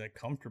you're actually like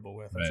comfortable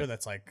with. I'm sure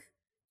that's like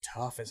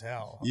tough as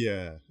hell.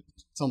 Yeah,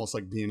 it's almost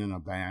like being in a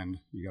band.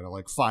 You got to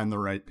like find the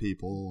right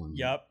people. And...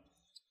 Yep.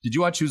 Did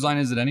you watch Whose Line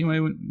Is It Anyway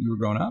when you were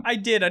growing up? I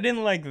did. I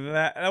didn't like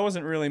that. That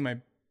wasn't really my.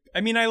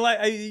 I mean, I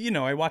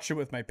watched it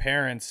with my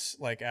parents,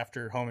 like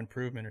after Home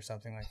Improvement or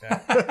something like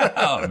that.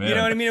 Oh man. You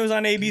know what I mean? It was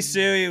on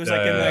ABC. It was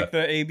like in like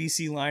the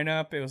ABC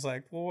lineup. It was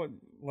like, well,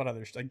 what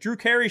other like Drew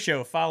Carey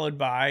show followed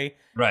by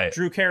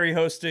Drew Carey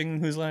hosting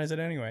Whose Line Is It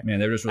Anyway? Man,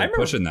 they were just really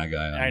pushing that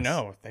guy on I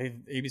know.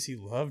 ABC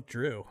loved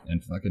Drew.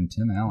 And fucking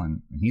Tim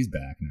Allen. And he's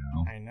back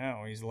now. I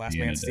know. He's the last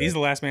man. He's the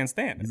last man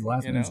standing. He's the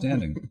last man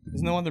standing.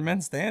 There's no other men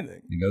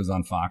standing. He goes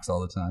on Fox all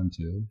the time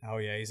too. Oh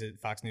yeah, he's a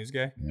Fox News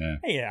guy. Yeah.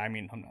 Hey, yeah, I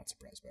mean, I'm not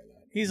surprised by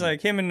that. He's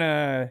like him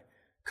and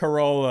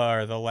Corolla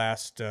are the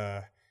last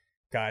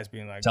guys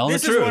being like,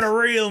 this is what a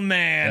real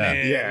man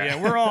is.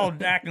 Yeah, we're all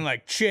acting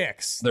like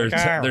chicks. They're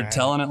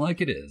telling it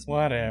like it is.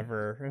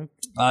 Whatever.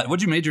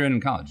 What'd you major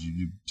in college? Did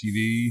you do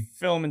TV?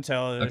 Film and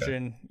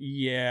television. Okay.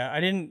 Yeah,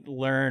 I didn't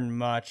learn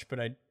much, but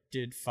I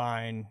did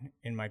fine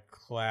in my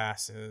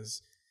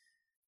classes.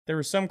 There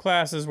were some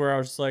classes where I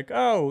was just like,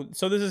 oh,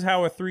 so this is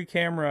how a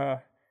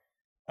 3-camera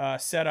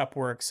setup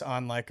works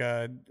on like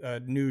a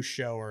news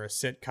show or a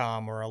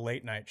sitcom or a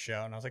late night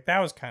show. And I was like, that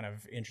was kind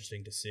of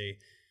interesting to see.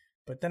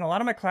 But then a lot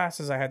of my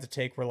classes I had to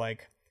take were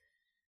like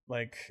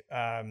what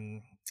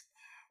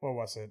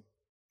was it?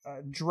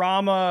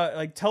 Drama,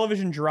 like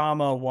television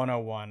drama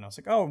 101. I was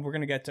like, oh, we're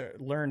going to get to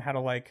learn how to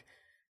like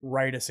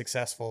write not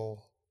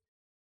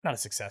a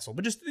successful,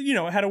 but just,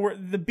 how to work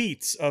the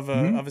beats of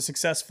a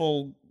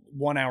successful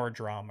 1-hour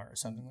drama or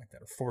something like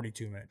that, or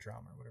 42-minute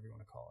drama or whatever you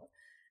want to call it.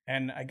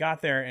 And I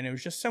got there and it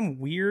was just some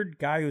weird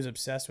guy who was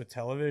obsessed with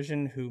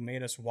television who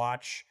made us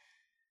watch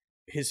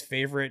his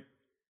favorite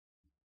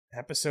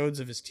episodes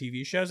of his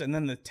TV shows, and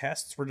then the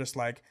tests were just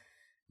like,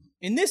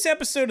 in this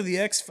episode of the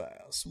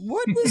X-Files,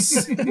 what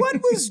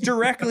was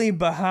directly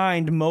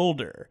behind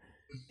Mulder?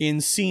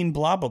 in scene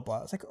blah blah blah.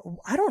 I was like,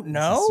 I don't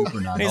know.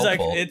 super not And he's like,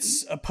 helpful.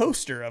 it's a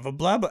poster of a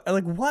blah blah. I'm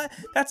like, what?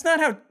 That's not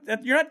how.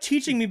 You're not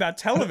teaching me about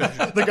television.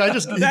 The guy he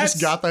That's-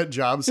 just got that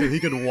job so he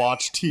could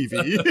watch TV.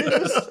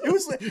 It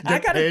was like, I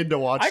got paid to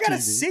watch I got a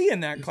TV. C in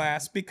that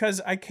class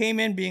because I came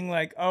in being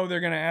like, oh, they're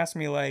gonna ask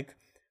me like,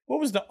 what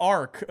was the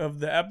arc of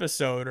the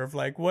episode, or of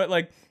like what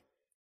like.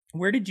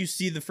 Where did you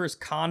see the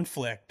first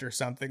conflict or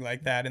something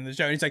like that in the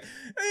show? And he's like,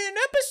 in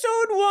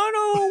episode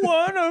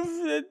 101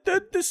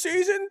 of the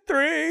season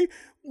 3,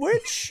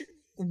 what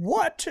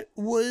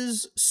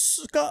was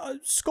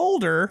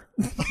Skolder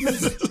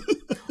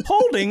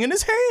holding in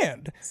his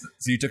hand?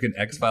 So you took an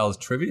X-Files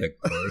trivia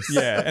course.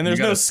 Yeah, and there's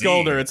You no got a C.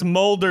 Skolder. It's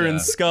Mulder and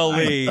Yeah.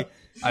 Scully.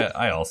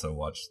 I also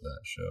watched that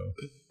show.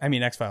 I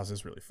mean, X-Files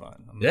is really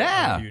fun. I'm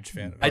Yeah. a huge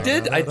fan of it. I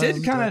did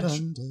kind of.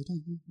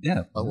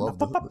 Yeah. I love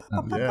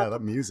that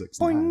music's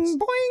Boing, nice. boing,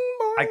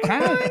 boing, I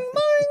kinda- boing,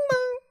 boing,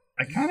 boing.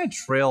 I kind of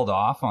trailed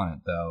off on it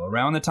though.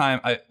 Around the time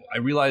I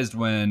realized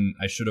when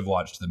I should have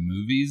watched the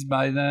movies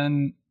by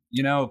then,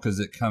 you know, because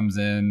it comes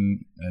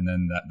in and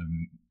then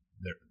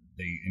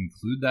they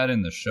include that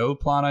in the show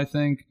plot, I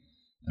think.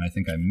 And I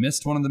think I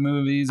missed one of the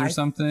movies or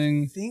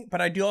something.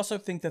 But I do also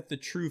think that the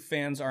true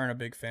fans aren't a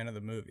big fan of the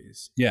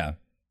movies. Yeah,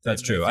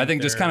 that's They true. I think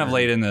think just kind of they're-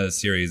 late in the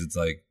series, it's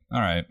like, all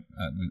right,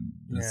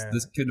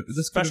 this could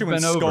Especially have when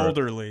been over.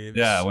 Skolder leaves.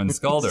 Yeah, when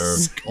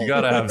Skolder, you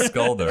gotta have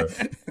Skolder.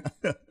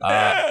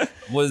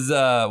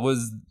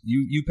 Was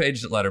you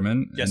paged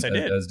Letterman? Yes, and-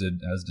 I did. As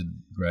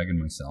did Greg and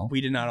myself.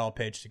 We did not all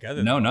page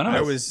together. No, though. none of I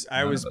us. was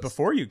None was of us.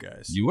 before you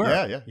guys. You were.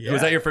 Yeah.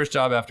 Was that your first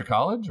job after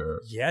college,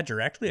 or Yeah,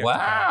 directly. After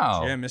Wow.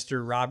 college. Yeah,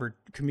 Mr.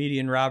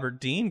 Comedian Robert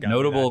Dean got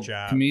notable me that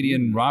job.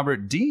 comedian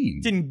Robert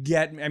Dean? Didn't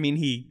get. I mean,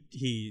 he.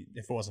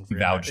 If it wasn't for him,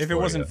 Vouched if it for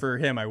wasn't you. for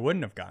him, I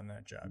wouldn't have gotten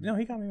that job. No,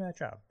 he got me that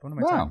job. What am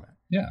I Wow. talking about?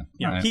 Yeah.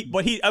 You know, all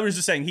right. I was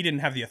just saying he didn't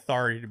have the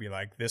authority to be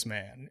like, this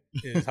man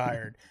is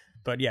hired.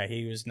 But yeah,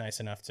 he was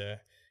nice enough to,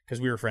 because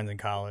we were friends in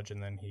college,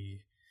 and then he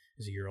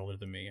was a year older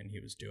than me, and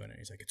he was doing it.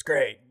 He's like, it's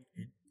great.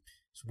 You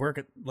just work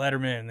at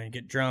Letterman, and then you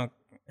get drunk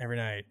every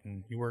night,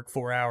 and you work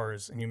 4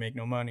 hours, and you make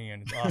no money,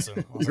 and it's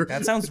awesome. I was like,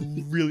 that sounds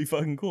really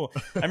fucking cool.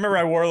 I remember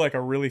I wore like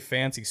a really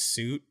fancy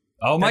suit.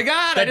 Oh my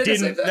God! I did the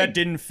same thing. That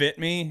didn't fit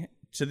me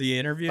to the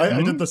interview.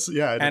 I did this.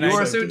 Yeah, And I I- did You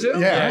wore a the- suit too?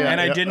 and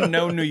I didn't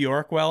know New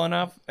York well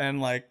enough, and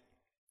like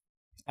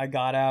I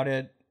got out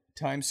at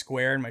Times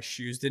Square and my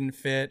shoes didn't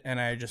fit, and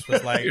I just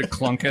was like You're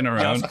clunking I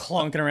was around.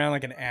 clunking around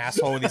like an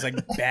asshole with these like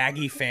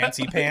baggy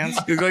fancy pants.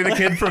 You look like the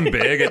kid from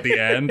Big at the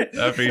end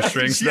after he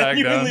shrinks back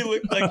He down. really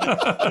looked like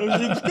I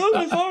was like, "Excuse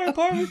me, sorry,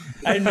 apartment."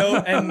 I know,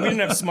 and we didn't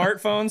have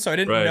smartphones, so I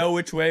didn't Right. know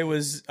which way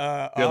was You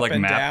up had like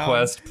and down.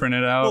 MapQuest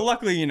printed out. Well,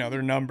 luckily, you know,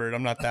 they're numbered.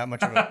 I'm not that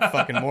much of a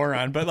fucking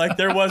moron. But like,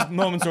 there was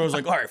moments where I was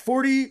like, all right,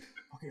 40.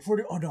 Okay,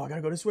 40. Oh no, I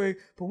gotta go this way.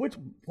 But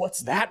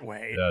what's that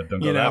way? Yeah, don't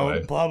go you that know,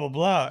 way. blah blah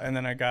blah. And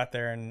then I got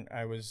there and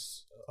I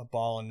was a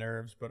ball of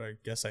nerves. But I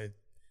guess I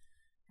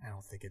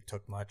don't think it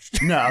took much.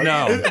 No,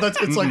 No.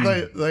 it's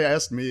like they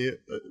asked me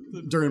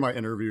during my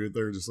interview.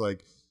 They're just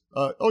like,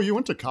 "Oh, you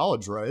went to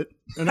college, right?"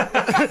 And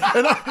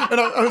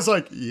I was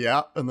like,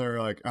 "Yeah," and they're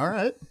like, "All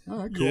right,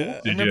 cool."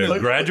 Yeah. Did I you remember-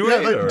 graduate?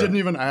 Yeah, they or- didn't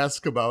even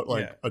ask about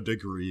like Yeah. a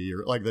degree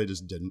or like they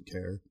just didn't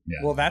care. Yeah.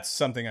 Well, that's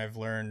something I've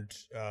learned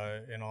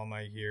in all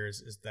my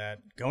years is that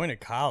going to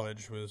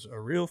college was a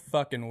real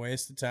fucking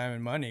waste of time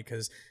and money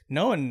because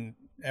no one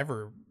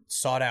ever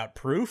sought out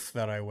proof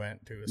that I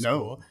went to a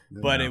school,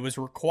 but it was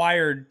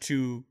required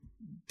to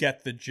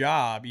get the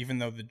job, even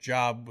though the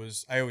job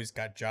was, I always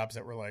got jobs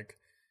that were like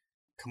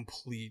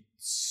complete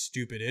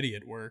stupid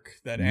idiot work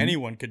that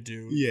anyone could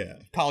do. Yeah.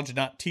 College did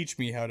not teach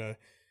me how to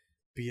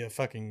be a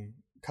fucking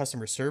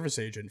customer service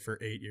agent for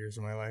 8 years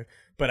of my life,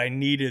 but I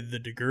needed the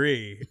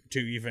degree to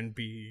even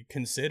be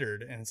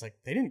considered. And it's like,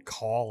 they didn't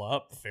call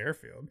up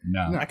Fairfield.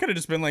 no. I could have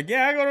just been like,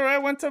 yeah, I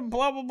went to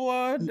blah, blah,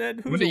 blah.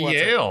 Went to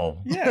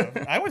Yale. Yeah,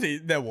 I went to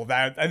that. Well,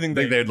 that I think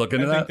Think they'd look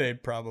into I think that?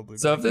 they'd probably.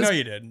 So if this, no,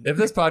 you didn't. If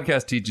this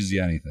podcast teaches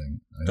you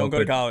anything, I Don't hope go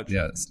to it- college.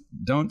 Yes,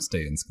 don't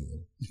stay in school,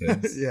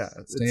 kids. Yeah,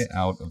 Stay it's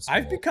out of school.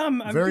 I've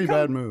become very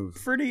bad move.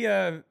 Pretty.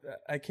 I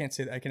can't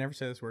say. I can never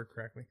say this word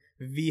correctly.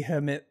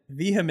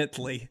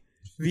 Vehemently.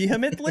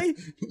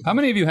 How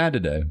many of you had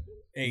today?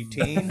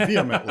 18.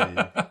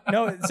 Vehemently.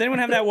 No, does anyone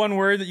have that one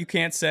word that you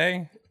can't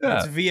say? Yeah.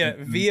 It's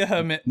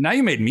vehement. Now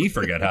you made me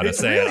forget how to It's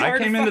say really it. I hard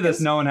to came into this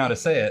fucking- knowing how to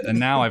say it, and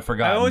now I've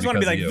forgotten. I always want to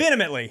be like because of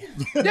vehemently.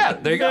 you. Yeah,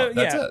 there you go.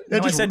 That's yeah. it. No, I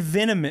just- said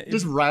venom.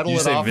 Just rattle You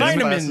it say off.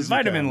 vitamin- as fast as you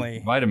can.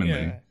 Vitaminly. Vitaminly,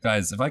 Yeah.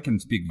 guys. If I can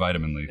speak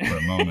vitaminly for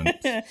a moment,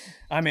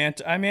 I'm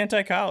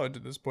anti-college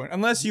at this point,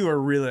 unless you are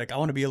really like I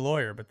want to be a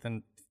lawyer, but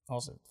then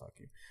also fuck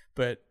you.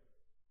 But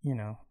you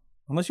know,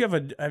 unless you have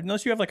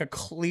like a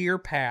clear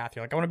path,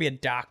 you're like I want to be a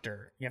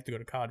doctor. You have to go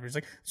to college. But it's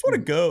like I just want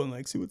to go and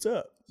like see what's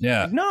up.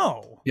 yeah, Like,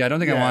 no, yeah. I don't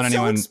think I Yeah, want it's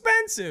so anyone.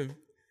 expensive.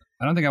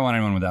 I don't think I want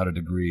anyone without a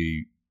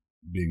degree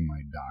being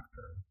my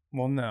doctor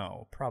Well,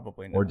 no,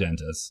 probably not. or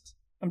dentist.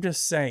 I'm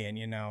just saying,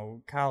 you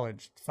know,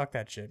 college, fuck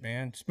that shit,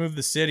 man. Just move to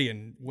the city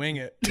and wing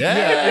it.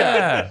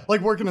 Yeah,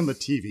 Like working in the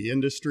TV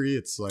industry,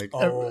 it's like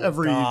Oh,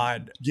 every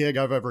God. gig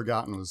I've ever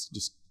gotten was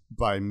just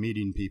by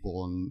meeting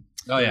people, and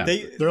Oh yeah.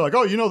 they're like,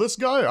 oh, you know this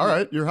guy? All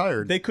right, you're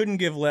hired. They couldn't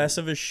give less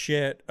of a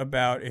shit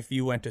about if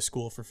you went to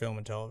school for film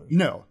and television.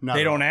 No, not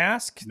They at don't all.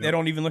 ask. They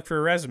don't even look for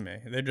a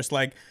resume. They're just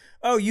like,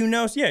 oh, you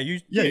know, you you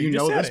just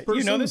know said this it. You know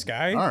person? this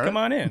guy. All right. Come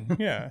on in.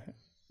 Yeah.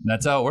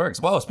 That's how it works.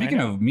 Well, speaking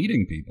know. of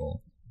meeting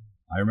people,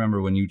 I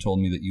remember when you told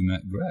me that you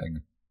met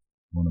Greg.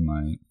 One of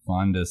my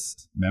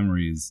fondest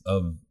memories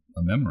of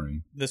a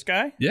memory. This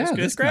guy? Yeah,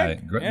 this guy.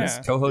 Greg? This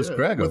Yeah. co-host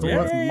Greg with,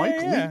 over with here. Mike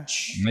yeah.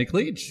 Leach. Mike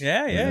Leach.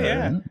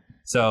 Yeah.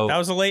 So That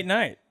was a late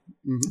night.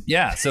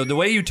 yeah, so the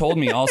way you told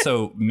me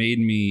also made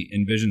me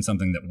envision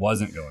something that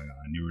wasn't going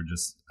on. You were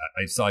just,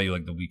 I saw you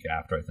like the week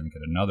after, I think,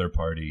 at another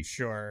party.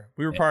 Sure.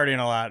 We were partying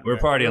a lot. We were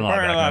partying a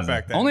lot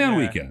back then. Only on yeah.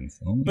 weekends.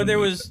 Only But on there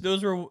weekends.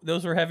 was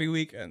those were heavy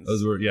weekends.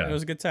 Those were, yeah. It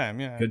was a good time,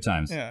 yeah. Good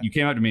times. Yeah. You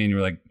came up to me and you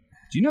were like,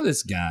 do you know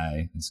this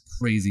guy, this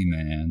crazy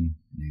man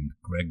named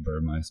Greg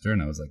Burmeister?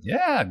 And I was like,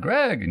 yeah,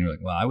 Greg. And you're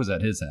like, well, I was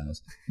at his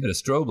house. He had a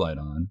strobe light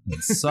on, he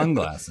had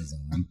sunglasses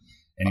on,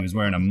 and he was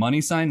wearing a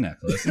money sign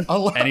necklace. I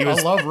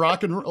was- love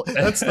rock and roll.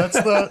 That's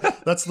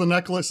the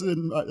necklace.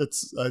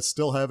 I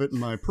still have it in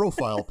my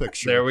profile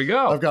picture. There we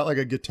go. I've got like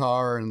a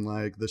guitar and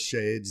like the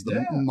shades, the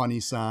Yeah. money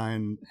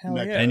sign. Hell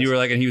necklace. yeah. And you were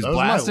like, and he was That was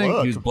my blasting,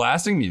 look. he was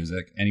blasting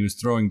music, and he was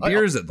throwing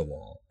beers at the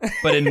wall.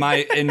 But in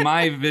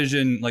my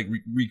vision, like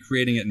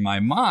recreating it in my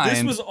mind,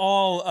 This was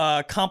all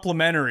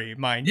complimentary,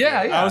 mind you.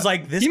 Yeah, yeah. I was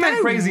like, this He guy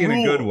meant crazy in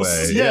a good rules.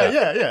 way.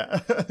 Yeah.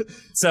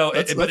 so.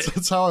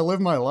 That's how I live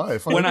my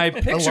life. When I I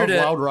pictured love it-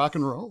 loud rock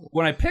and roll.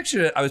 when I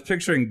pictured it, I was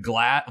picturing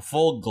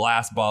full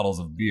glass bottles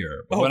of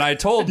beer. But when I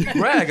told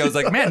Greg, I was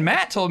like, man,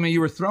 Matt told me you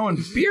were throwing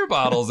beer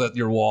bottles at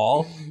your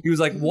wall. He was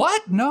like,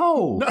 what?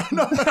 No.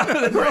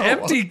 They were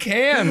empty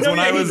cans when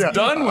I was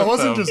done with I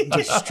wasn't them. just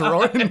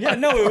destroying. Yeah,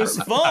 no, it was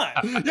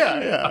fun.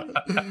 yeah.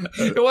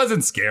 It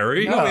wasn't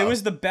scary. No, it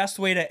was the best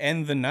way to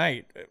end the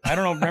night. I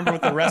don't remember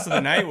what the rest of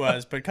the night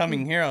was, but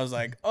coming here, I was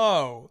like,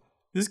 oh,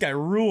 this guy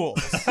rules.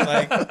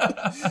 Like,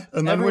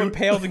 And then everyone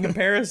paled in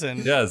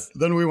comparison. Yes.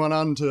 Then we went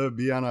on to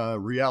be on a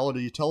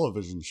reality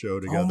television show Oh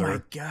together.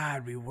 my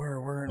God, we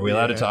weren't Are we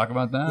allowed to talk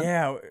about that?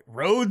 Yeah,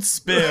 road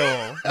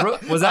spill.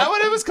 Was that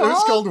what it was It called?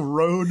 was called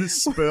Road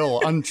Spill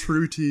on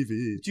True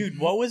TV. Dude,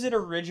 what was it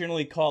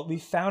originally called? We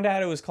found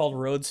out it was called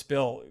Road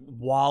Spill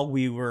while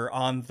we were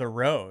on the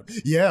road.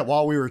 Yeah,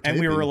 while we were And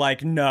taping. we were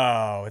like,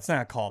 no, it's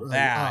not called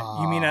that.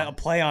 You mean a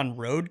play on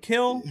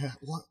roadkill? yeah,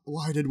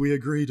 why did we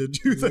agree to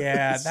do this?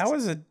 Yeah, that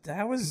was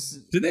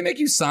Did they make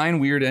you sign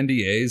weird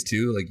NDAs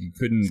too? Like you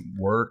couldn't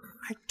work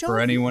I don't for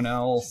anyone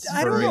else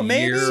I for don't know, a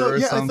maybe. year So, or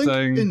yeah, I something?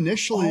 think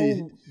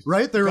initially,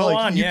 right? They were Go like,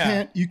 on,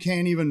 yeah. you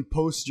can't even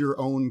post your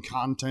own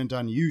content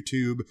on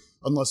YouTube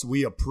unless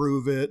we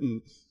approve it.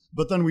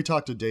 But then we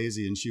talked to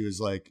Daisy, and she was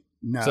like,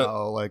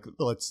 "No,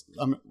 let's."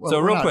 So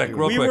real we're not quick, doing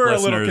real we it. quick, were a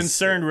little listeners.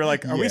 concerned. We're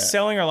like, are we Yeah.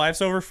 selling our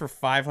lives over for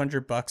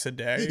 $500 a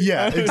day?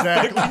 Yeah,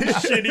 exactly.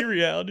 Shitty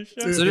reality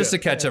show. So just to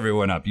catch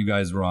everyone up, you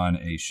guys were on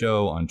a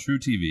show on True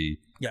TV.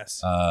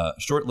 Yes.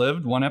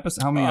 Short-lived, one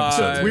episode. How many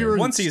episodes? we were in-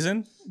 one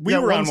season. We Yeah,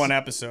 were on one one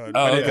episode,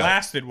 Oh, but it okay.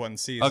 lasted one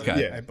season.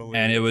 Okay. I believe.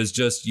 And it was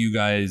just you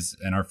guys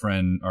and our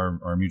friend,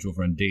 our mutual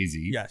friend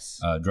Daisy. Yes.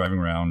 Driving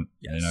around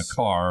in a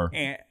car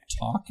And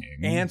talking.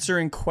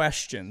 answering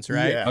questions,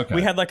 right? Yeah. Okay.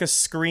 We had like a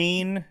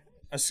screen,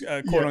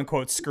 a quote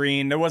unquote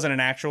screen. There wasn't an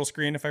actual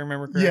screen, if I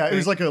remember correctly. Yeah, it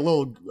was like a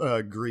little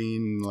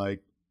green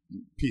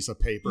piece of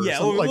paper. or yeah, a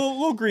something,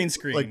 little green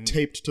screen. like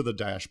taped to the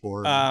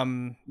dashboard.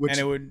 and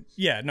it would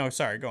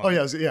sorry, go on. Oh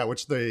yeah,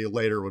 which they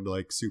later would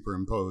like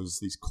superimpose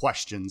these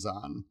questions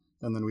on,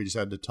 and then we just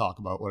had to talk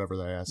about whatever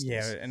they asked Yeah,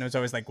 us. and it was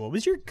always like, what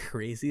was your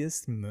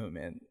craziest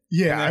moment?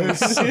 Yeah, it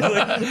was-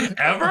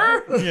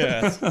 Ever?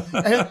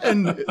 Yeah.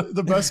 and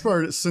the best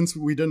part is, since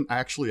we didn't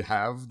actually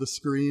have the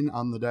screen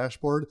on the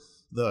dashboard,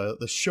 the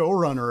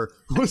showrunner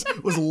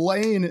was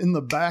laying in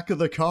the back of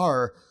the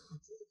car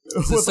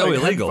with so like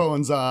illegal.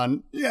 headphones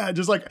on. Yeah,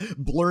 just like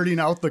blurting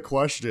out the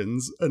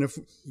questions. And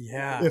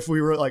if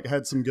we were like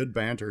had some good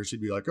banter,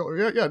 she'd be like, "Oh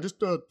yeah, just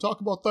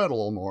talk about that a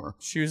little more."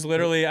 She was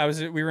literally.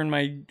 We were in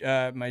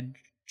my my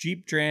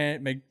Jeep Cherokee,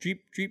 my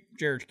Jeep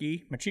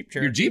Cherokee.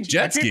 Your Jeep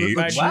jet ski?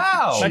 My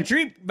Wow. Jeep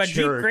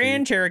Cherokee.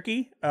 Grand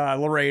Cherokee,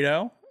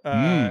 Laredo.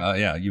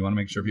 Yeah, you want to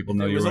make sure people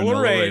know It you was were a in the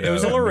Laredo. It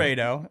was a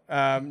Laredo.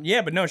 Laredo.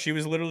 Yeah, but no, she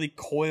was literally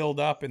coiled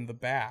up in the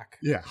back,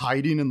 Yeah,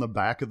 hiding in the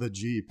back of the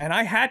Jeep. and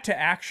I had to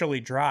actually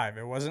drive.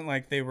 It wasn't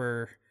like they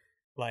were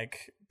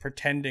like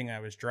pretending I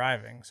was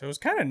driving, so it was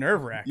kind of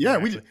nerve wracking.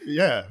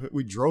 Yeah,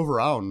 we drove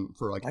around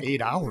for like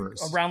 8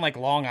 hours. around like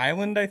Long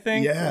Island, I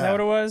think. Is Yeah. that what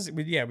it was?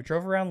 We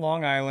drove around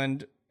Long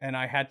Island, and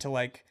I had to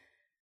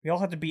we all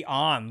had to be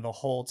on the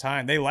whole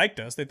time. They liked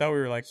us. They thought we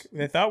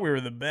were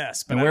the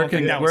best. But And I where don't think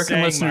can- that where was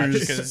can saying much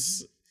listeners-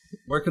 because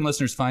Where can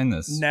listeners find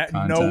this?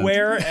 content?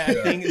 nowhere. I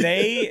think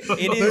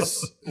it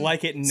is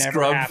like it never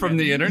Scrubbed happened. from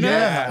the internet?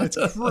 Yeah, it's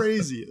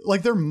crazy.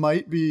 Like there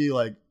might be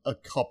like a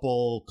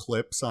couple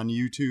clips on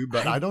YouTube,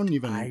 but I don't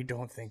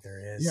think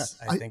there is. Yeah,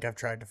 I think I've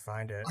tried to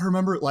find it. I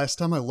remember last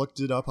time I looked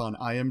it up on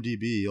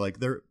IMDb, like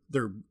there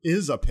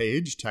is a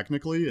page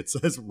technically. It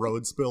says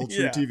Road Spill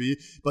True Yeah. TV,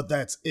 but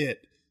that's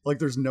it. Like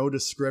there's no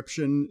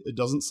description. It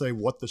doesn't say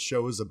what the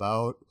show is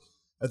about.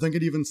 I think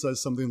it even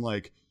says something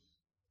like,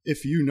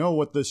 if you know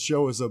what this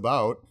show is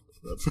about,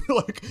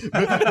 like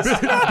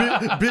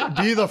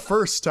be the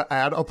first to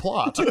add a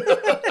plot.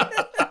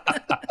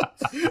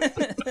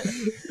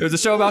 It was a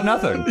show about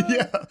nothing.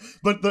 Yeah,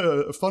 but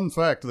the fun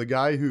fact, the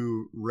guy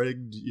who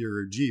rigged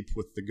your Jeep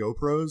with the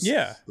GoPros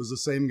was the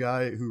same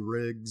guy who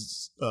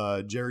rigs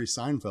Jerry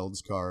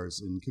Seinfeld's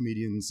cars in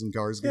Comedians and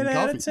Cars Getting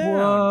Coffee.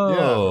 Whoa.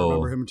 Yeah, I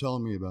remember him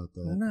telling me about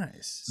that.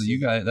 Nice. So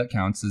you guys, that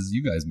counts as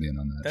you guys being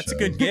on that That's show. a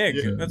good gig.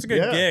 Yeah. That's a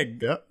good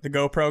gig. Yeah. The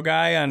GoPro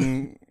guy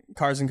on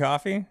Cars and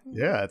Coffee.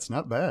 Yeah, it's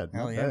not bad.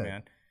 Hell Not yeah, bad.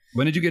 man.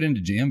 When did you get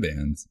into jam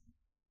bands?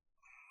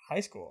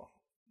 High school.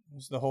 It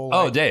was the whole.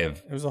 Oh, like,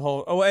 Dave. It was the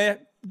whole.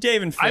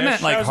 Dave and Fish. I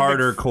meant like was a big-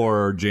 harder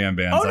core jam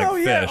bands, Oh like no,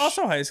 yeah. Fish.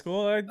 Also high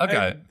school.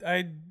 Okay.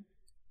 I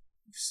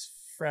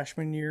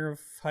freshman year of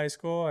high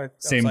school.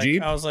 Same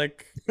Jeep? I was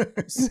like,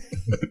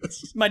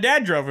 my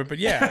dad drove it, but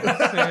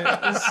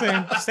yeah,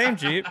 same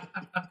Jeep.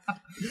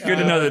 Good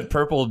to know that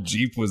purple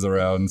Jeep was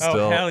around still.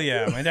 Oh hell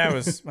yeah! My dad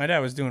was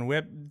doing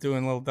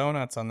little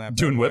donuts on that.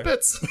 Doing bad boy.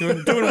 whippets?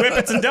 doing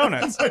whippets and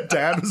donuts. My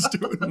dad was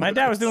doing. My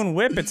dad was doing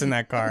whippets in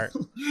that car.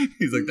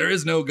 He's like, there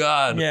is no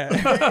God.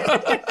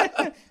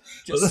 Yeah.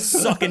 Just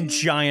sucking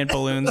giant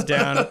balloons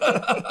down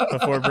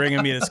before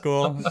bringing me to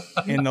school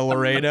in the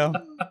Laredo.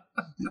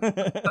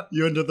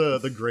 You into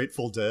the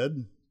Grateful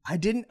Dead? I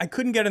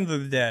couldn't get into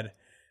the Dead.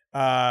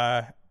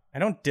 I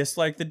don't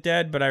dislike the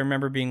Dead, but I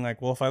remember being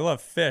like, well, if I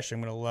love Fish, I'm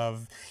going to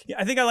love... Yeah,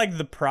 I think I like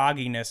the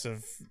progginess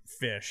of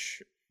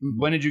Fish.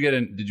 When did you get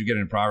in? Did you get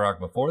into prog rock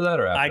before that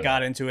or after? I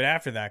got into it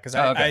after that because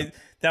okay.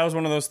 that was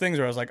one of those things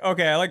where I was like,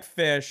 okay, I like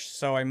Fish,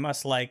 so I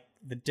must like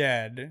the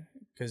Dead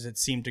because it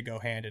seemed to go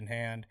hand in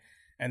hand.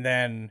 And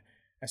then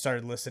I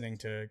started listening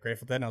to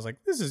Grateful Dead, and I was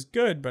like, "This is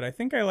good," but I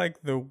think I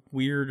like the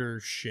weirder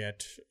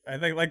shit. I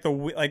like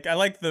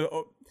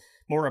the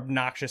more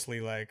obnoxiously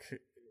like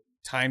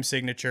time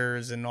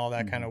signatures and all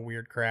that kind of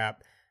weird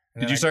crap. And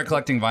Did you start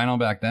collecting vinyl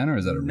back then, or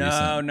is that a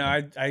recent? No,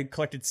 I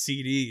collected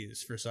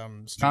CDs for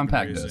some stupid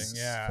Compact reason. discs?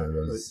 Yeah, for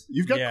those.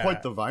 You've got Yeah.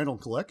 quite the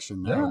vinyl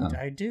collection now. Yeah.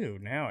 I do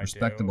now.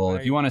 Respectable. I do.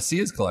 If you want to see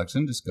his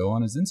collection, just go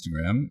on his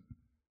Instagram.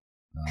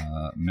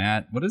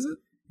 Matt, what is it?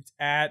 it's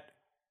at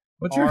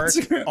What's your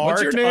Instagram?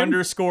 What's your name?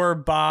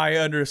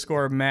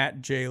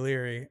 art_by_Matt J.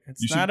 Leary.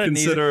 It's You not should an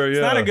easy, consider, it's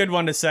not a yeah. good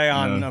one to say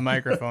on Yeah. a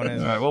microphone,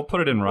 is All it? right, we'll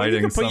put it in you writing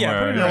can put- yeah,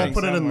 somewhere. put it in Yeah, writing.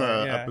 we'll put it in the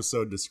somewhere, yeah.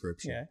 episode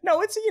description. Yeah.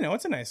 No, it's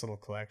it's a nice little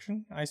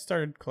collection. I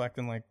started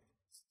collecting like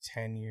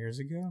 10 years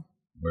ago.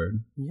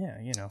 Word. Yeah,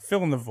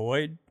 filling the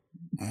void,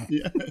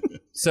 Yeah.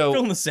 So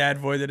filling the sad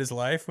void that is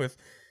life with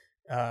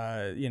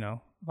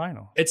vinyl.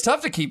 it's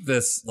tough to keep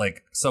this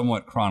like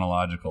somewhat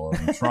chronological.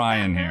 I'm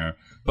trying here,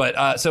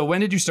 but so when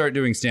did you start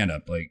doing stand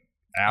up? Like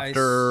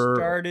after I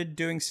started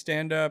doing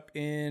stand up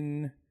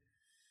in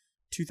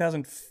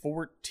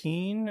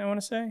 2014, I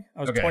want to say. I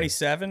was Okay.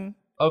 27.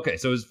 Okay,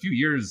 so it was a few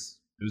years.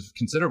 It was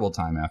considerable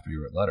time after you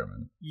were at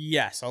Letterman.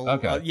 Yes.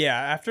 Okay. Yeah,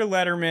 after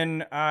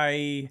Letterman,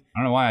 I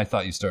don't know why I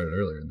thought you started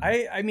earlier. Than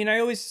that. I mean, I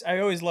always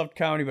loved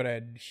comedy, but I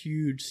had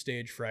huge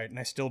stage fright, and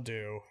I still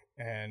do.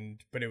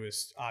 But it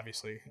was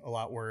obviously a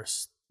lot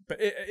worse. But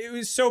it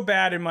was so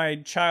bad in my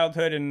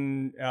childhood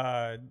and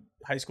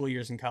high school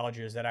years and college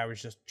years that I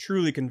was just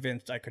truly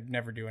convinced I could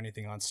never do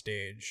anything on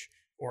stage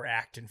or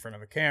act in front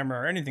of a camera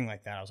or anything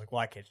like that. I was like,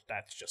 well,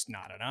 that's just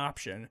not an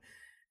option.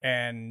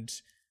 And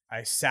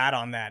I sat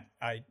on that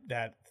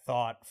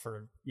thought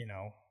for,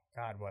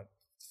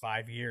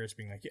 5 years,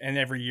 being like, and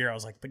every year I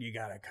was like, but you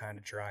gotta kind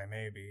of try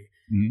maybe.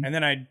 Mhm. And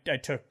then I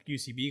took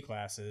UCB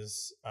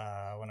classes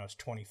when I was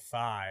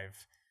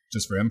 25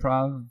 Just for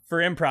improv. for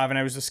improv, and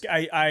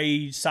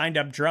I signed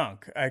up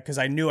drunk because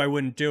I knew I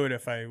wouldn't do it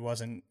if I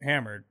wasn't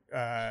hammered.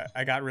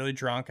 I got really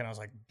drunk and I was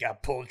like,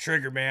 "Got to pull the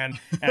trigger, man!"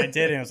 And I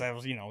did. And it was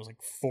like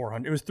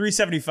 $400. It was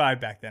 $375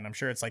 back then. I'm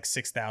sure it's like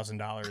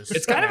 $6,000.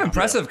 It's kind of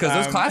impressive because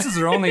those classes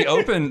are only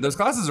open. Those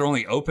classes are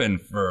only open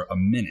for a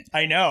minute.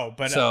 I know,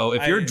 but So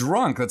if you're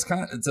drunk, that's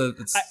kind of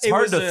it's it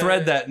hard was to a-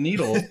 thread that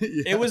needle.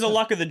 it was a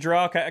luck of the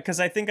draw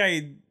because I think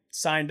I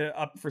signed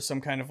up for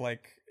some kind of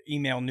like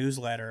email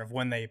newsletter of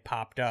when they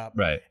popped up.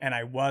 Right. And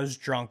I was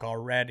drunk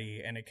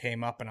already, and it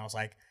came up, and I was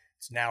like,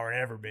 it's now or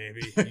never,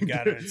 baby. You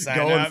got to sign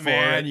Going up, for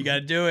man. it. You got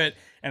to do it.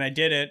 And I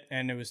did it,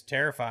 and it was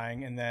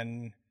terrifying. And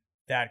then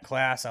that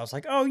class, I was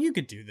like, oh, you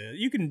could do this.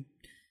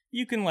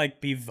 You can like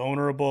be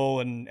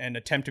vulnerable and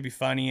attempt to be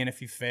funny, and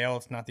if you fail,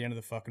 it's not the end of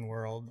the fucking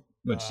world.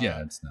 Which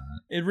it's not.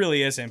 It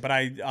really isn't, but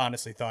I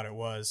honestly thought it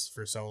was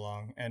for so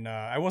long. And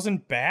I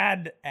wasn't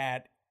bad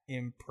at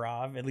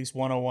improv, at least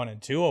 101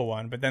 and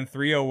 201, but then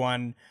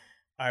 301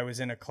 I was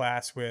in a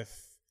class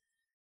with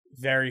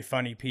very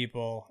funny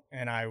people,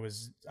 and I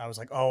was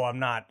like, oh, I'm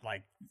not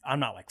like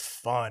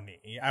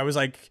funny. I was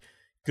like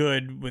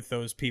good with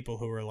those people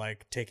who were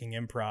like taking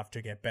improv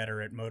to get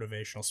better at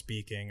motivational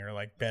speaking, or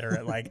like better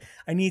at like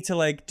I need to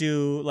like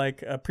do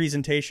like a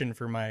presentation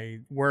for my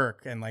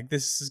work, and like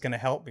this is gonna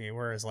help me,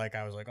 whereas like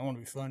I was like, I want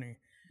to be funny.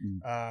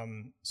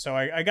 So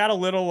I got a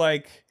little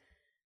like,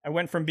 I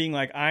went from being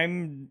like,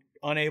 I'm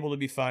unable to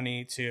be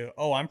funny to,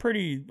 oh, I'm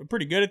pretty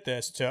good at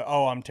this, to,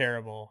 oh, I'm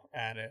terrible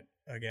at it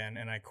again,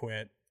 and I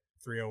quit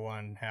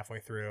 301 halfway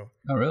through.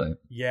 Oh, really?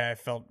 Yeah, I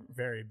felt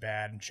very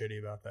bad and shitty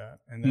about that.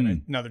 And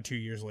then another 2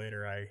 years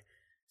later, I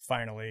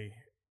finally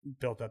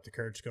built up the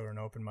courage to go to an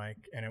open mic,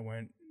 and it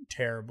went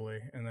terribly.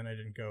 And then I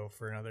didn't go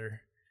for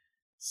another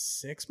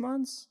 6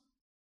 months.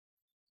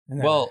 And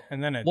then, Well,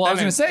 and then I was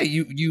going to say,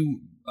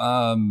 you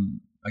I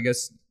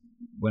guess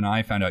when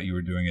I found out you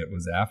were doing it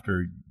was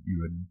after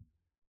you had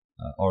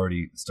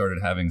already started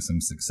having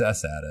some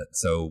success at it.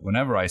 So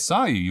whenever I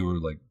saw you, you were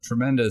like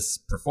tremendous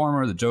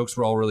performer. The jokes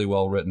were all really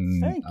well written.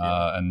 Thank you.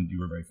 And you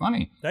were very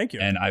funny. Thank you.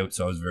 And I was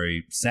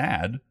very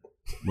sad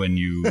when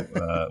you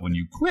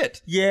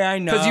quit. Yeah, I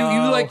know.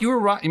 Because you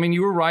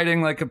were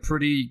riding like a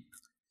pretty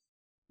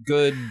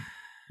good,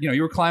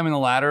 you were climbing the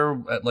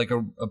ladder at like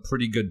a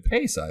pretty good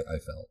pace. I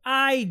felt.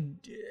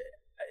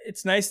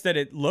 It's nice that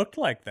it looked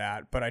like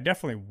that, but I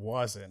definitely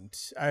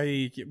wasn't.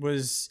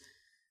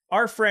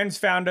 Our friends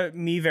found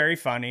me very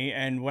funny,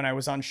 and when I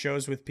was on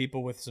shows with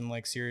people with some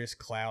like serious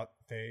clout,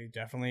 they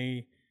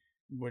definitely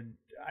would.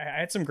 I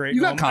had some great.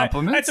 You got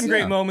compliments. I had some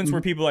great moments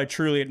where people I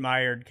truly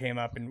admired came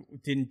up and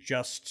didn't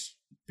just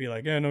be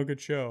like, "Yeah, no,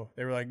 good show."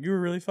 They were like, "You were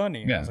really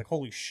funny." And I was like,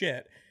 "Holy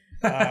shit."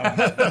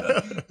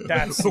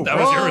 That was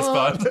your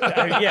response.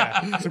 Yeah.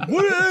 It's like,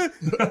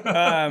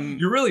 what?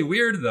 You're really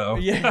weird, though.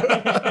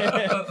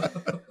 Yeah.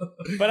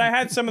 But I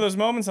had some of those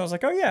moments. I was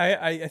like, oh, yeah,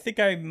 I think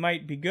I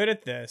might be good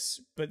at this.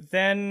 But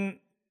then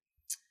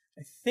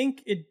I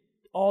think it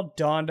all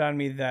dawned on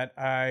me that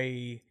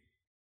I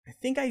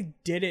think I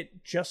did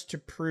it just to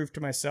prove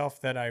to myself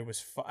that I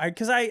was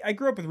because I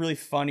grew up with really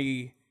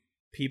funny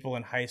people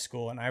in high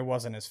school, and I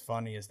wasn't as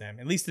funny as them,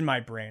 at least in my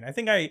brain. I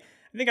think I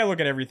look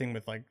at everything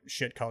with like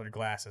shit-colored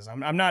glasses.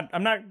 I'm not.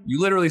 You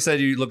literally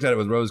said you looked at it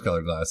with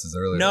rose-colored glasses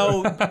earlier.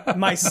 No,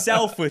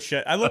 myself with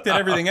shit. I looked at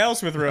everything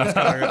else with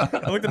rose-colored.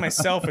 I looked at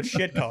myself with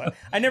shit-colored.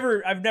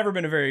 I've never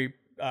been a very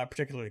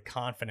particularly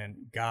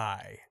confident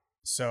guy,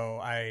 so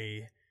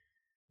I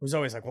was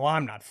always like, well,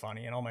 I'm not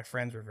funny, and all my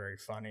friends were very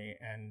funny,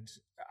 and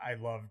I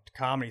loved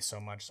comedy so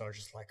much, so I was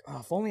just like, oh,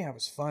 if only I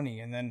was funny.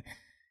 And then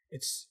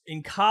it's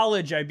in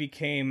college I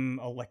became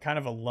kind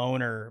of a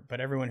loner,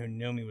 but everyone who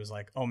knew me was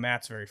like, oh,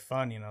 Matt's very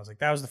funny. And I was like,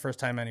 that was the first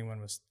time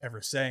anyone was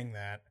ever saying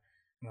that.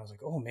 And I was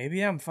like, oh,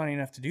 maybe I'm funny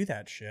enough to do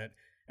that shit.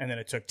 And then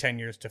it took 10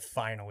 years to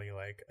finally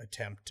like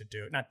attempt to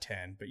do it. Not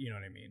 10, but you know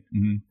what I mean?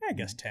 Mm-hmm. I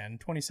guess 10,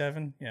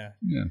 27. Yeah.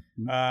 Yeah.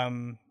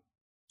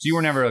 So you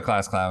were never a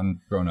class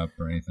clown growing up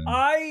or anything?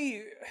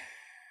 I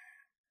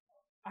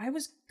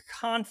was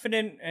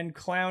confident and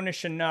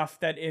clownish enough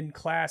that in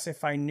class,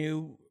 if I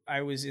knew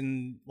I was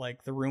in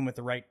like the room with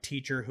the right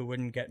teacher who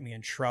wouldn't get me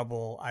in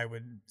trouble, I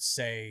would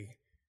say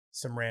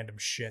some random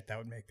shit that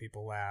would make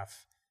people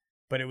laugh.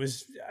 But I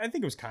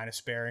think it was kind of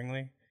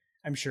sparingly.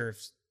 I'm sure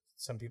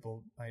some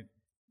people might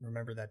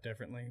remember that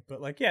differently.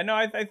 But like, yeah, no,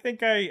 I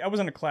think I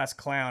wasn't a class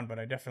clown, but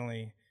I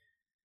definitely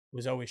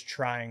was always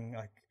trying.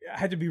 Like, I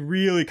had to be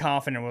really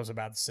confident in what I was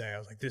about to say. I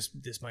was like,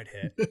 this might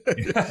hit.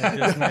 You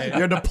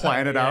had to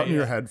plan it out in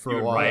your head for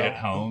a while. Right at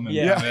home and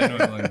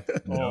with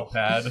a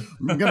notepad.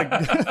 I'm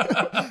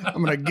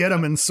gonna get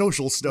them in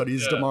social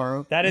studies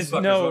tomorrow. That is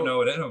won't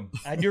know it at home.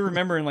 I do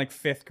remember in like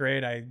 5th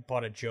grade, I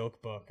bought a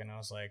joke book, and I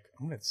was like,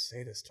 I'm gonna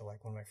say this to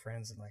like one of my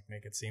friends and like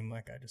make it seem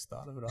like I just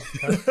thought of it off the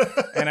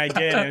cuff. And I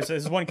did. And it was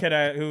this one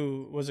kid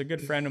who was a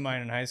good friend of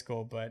mine in high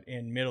school, but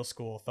in middle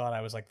school thought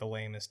I was like the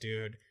lamest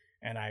dude.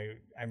 And I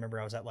remember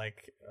I was at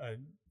like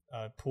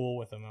a pool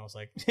with him. And I was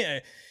like, yeah,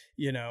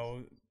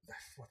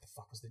 what the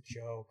fuck was the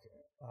joke?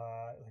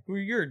 Like, well,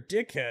 you're a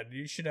dickhead.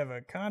 You should have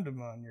a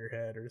condom on your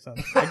head or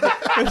something.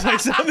 It was like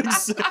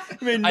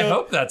something. I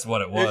hope that's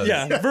what it was.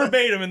 Yeah,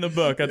 verbatim in the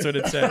book. That's what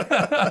it said.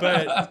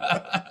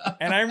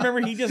 And I remember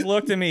he just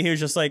looked at me. He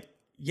was just like,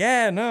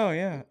 yeah, no,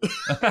 yeah.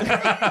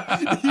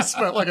 He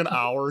spent like an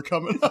hour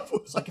coming up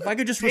with like, if I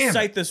could just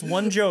recite this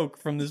one joke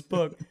from this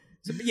book.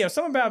 So, yeah,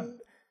 something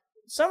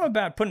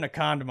about putting a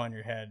condom on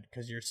your head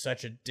because you're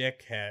such a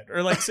dickhead,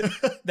 or like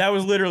that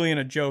was literally in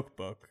a joke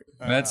book.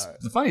 That's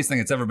the funniest thing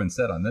that's ever been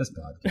said on this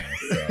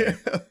podcast.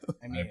 So.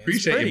 I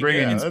appreciate you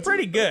bringing. It's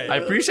pretty good. I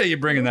appreciate you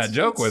bringing that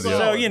joke with you.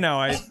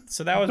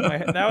 So that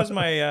was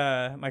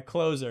my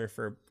closer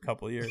for a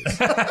couple of years.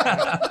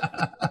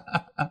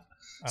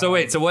 So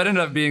wait, so what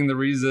ended up being the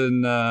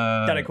reason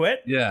that I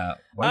quit? Yeah,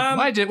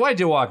 why'd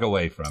you walk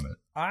away from it?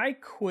 I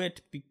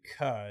quit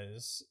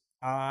because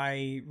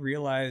I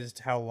realized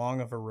how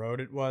long of a road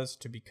it was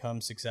to become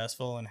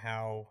successful, and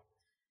how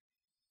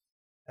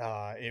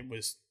it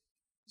was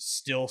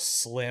still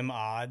slim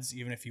odds,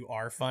 even if you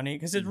are funny.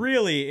 Because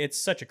it's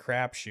such a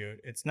crapshoot.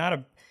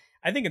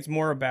 I think it's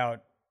more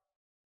about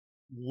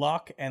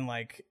luck and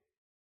like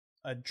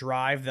a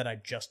drive that I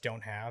just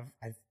don't have.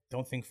 I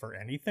don't think for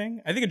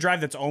anything. I think a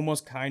drive that's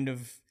almost kind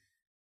of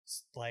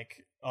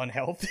like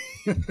unhealthy.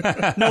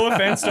 No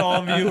offense to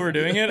all of you who are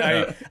doing it.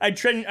 I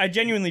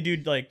genuinely do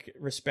like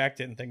respect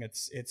it and think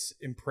it's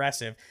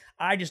impressive.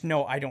 I just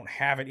know I don't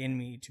have it in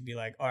me to be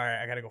like, all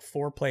right, I gotta go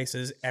 4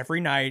 places every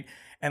night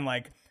and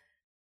like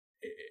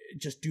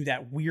just do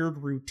that weird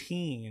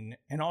routine,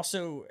 and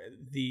also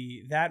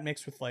that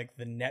mixed with like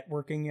the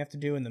networking you have to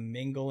do and the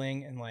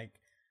mingling, and like,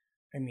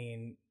 I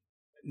mean,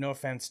 no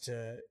offense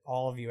to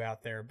all of you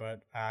out there,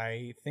 but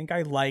I think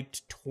I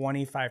liked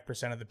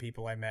 25% of the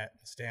people I met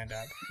in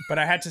stand-up. But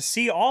I had to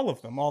see all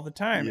of them all the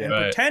time and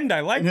pretend I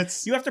liked.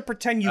 You have to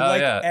pretend you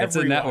like everyone. It's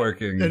a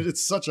networking. And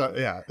it's such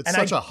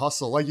a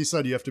hustle. Like you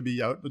said, you have to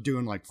be out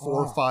doing like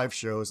 4 or 5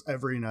 shows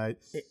every night,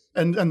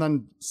 and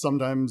then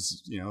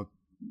sometimes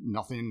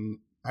nothing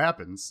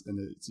happens, and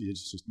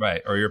it's just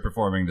right. Or you're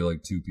performing to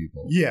like 2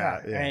 people. Yeah.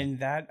 And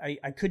that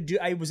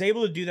I was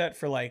able to do that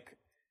for like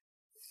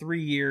 3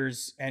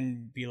 years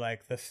and be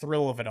like the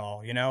thrill of it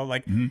all,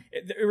 like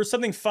there was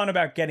something fun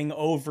about getting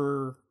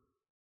over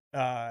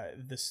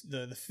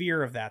the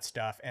fear of that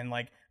stuff, and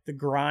like the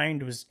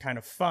grind was kind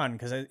of fun,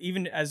 because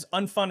even as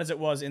unfun as it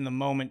was in the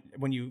moment,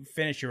 when you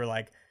finish you were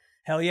like,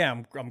 hell yeah,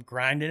 I'm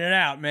grinding it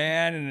out,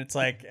 man. And it's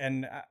like,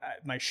 and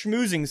my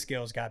schmoozing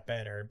skills got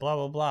better, blah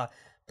blah blah,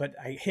 but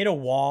I hit a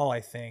wall,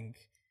 I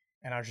think,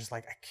 and I was just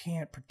like, I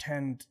can't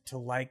pretend to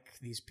like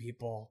these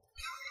people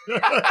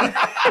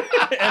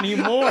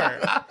anymore,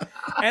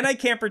 and I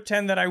can't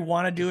pretend that I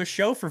want to do a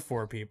show for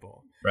 4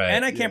 people, right?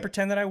 And I can't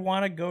pretend that I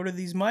want to go to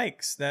these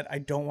mics that I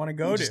don't want to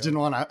go to. Just didn't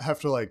want to have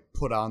to like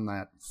put on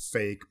that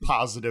fake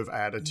positive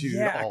attitude.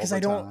 Yeah, because I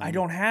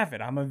don't have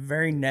it. I'm a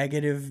very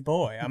negative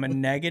boy. I'm a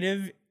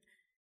negative,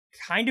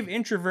 kind of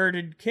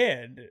introverted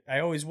kid. I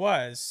always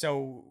was.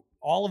 So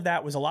all of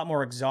that was a lot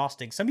more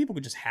exhausting. Some people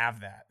could just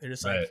have that. They're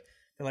just like,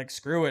 they're like,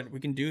 screw it, we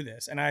can do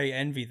this, and I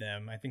envy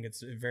them. I think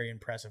it's a very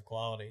impressive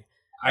quality.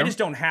 I just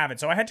don't have it.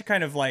 So I had to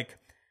kind of like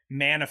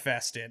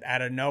manifest it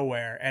out of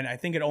nowhere. And I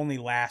think it only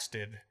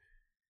lasted,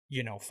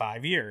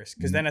 5 years.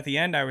 Because then at the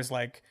end I was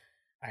like,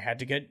 I had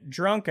to get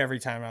drunk every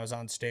time I was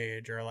on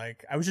stage, or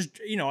like I was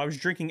just, I was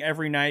drinking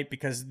every night,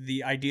 because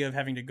the idea of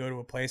having to go to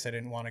a place I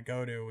didn't want to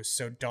go to was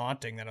so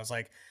daunting that I was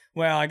like,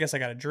 well, I guess I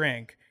got to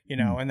drink,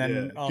 and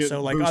then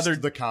also like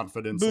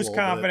boost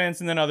confidence,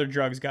 and then other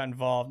drugs got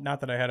involved.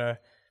 Not that I had a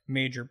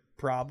major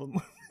problem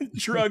with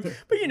drug,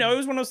 but it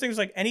was one of those things,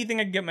 like anything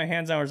I could get my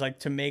hands on was like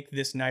to make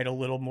this night a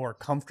little more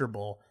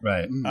comfortable,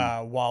 right?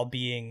 While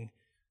being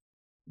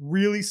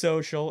really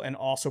social and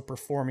also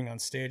performing on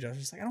stage. I was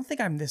just like, I don't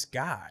think I'm this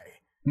guy.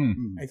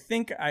 I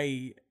think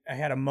I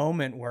had a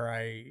moment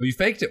where you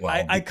faked it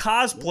well. I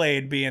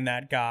cosplayed being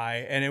that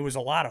guy, and it was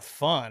a lot of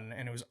fun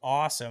and it was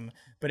awesome,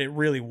 but it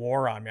really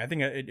wore on me. I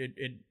think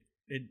it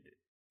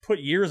put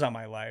years on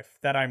my life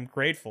that I'm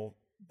grateful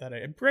that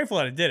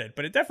I did it,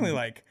 but it definitely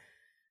like,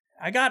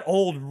 I got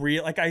old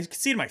real, like I could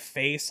see it in my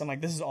face. I'm like,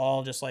 this is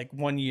all just like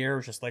 1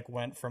 year, just like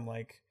went from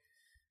like,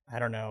 I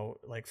don't know,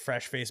 like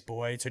fresh faced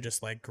boy to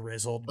just like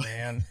grizzled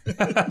man.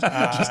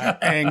 Just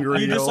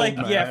angry. You just like,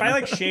 man. Yeah, if I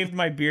like shaved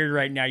my beard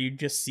right now, you'd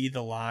just see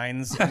the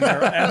lines, and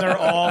they're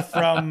all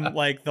from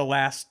like the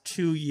last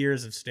 2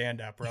 years of stand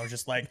up, where I was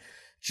just like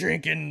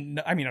drinking.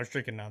 I mean, I was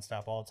drinking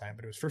nonstop all the time,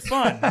 but it was for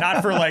fun,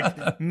 not for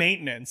like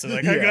maintenance. So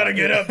like, I gotta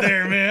get up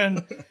there,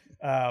 man.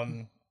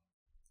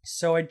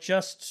 So I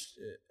just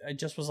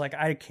was like,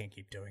 I can't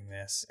keep doing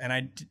this,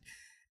 and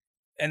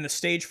the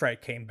stage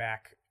fright came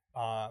back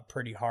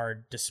pretty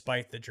hard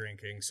despite the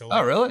drinking. So like,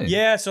 oh really?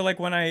 Yeah. So like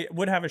when I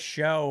would have a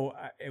show,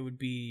 it would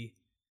be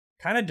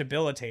kind of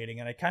debilitating,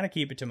 and I kind of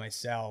keep it to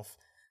myself.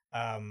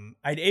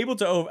 I'd be able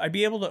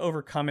to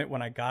overcome it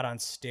when I got on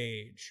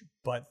stage,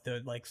 but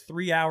the like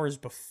 3 hours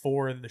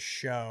before the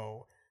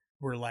show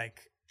were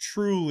like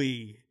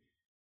truly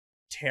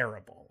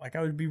terrible. Like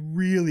I would be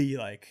really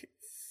like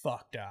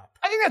fucked up.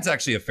 I think that's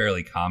actually a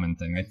fairly common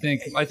thing. I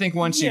think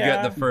once you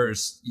get the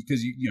first,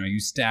 because you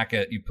stack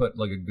it, you put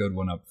like a good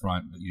one up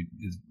front that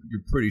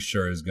you're pretty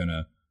sure is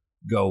gonna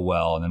go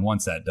well, and then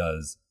once that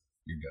does,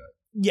 you're good.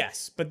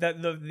 Yes, but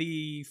that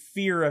the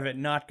fear of it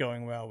not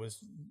going well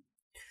was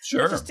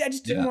sure. I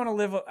just didn't want to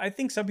live. I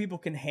think some people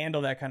can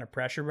handle that kind of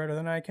pressure better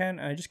than I can,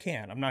 and I just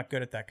can't. I'm not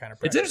good at that kind of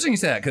pressure. It's interesting you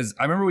say that, because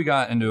I remember we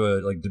got into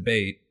a like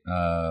debate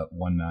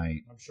one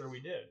night. I'm sure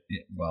we did.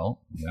 Yeah,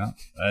 well, yeah,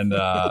 and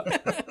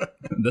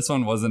this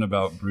one wasn't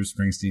about Bruce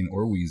Springsteen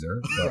or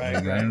Weezer.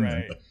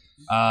 Right.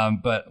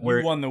 But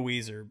we won the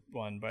Weezer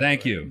one.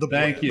 Thank you.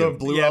 Thank you. The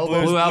Blue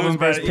Album. Blue Album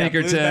versus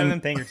Pinkerton. Blues better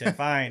than Pinkerton.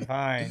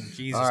 Fine.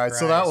 Jesus All right, Christ.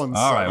 so that one's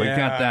all right. We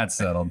got that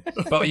settled.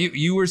 But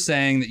you were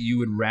saying that you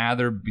would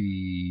rather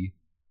be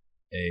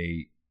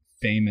a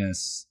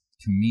famous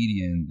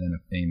comedian than a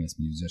famous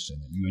musician.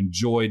 That you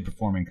enjoyed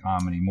performing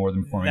comedy more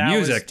than performing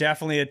music. That was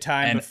definitely a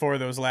time before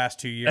those last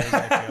 2 years.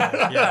 I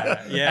feel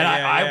like.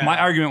 Yeah. My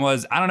argument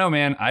was, I don't know,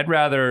 man. I'd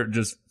rather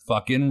just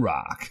fucking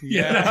rock.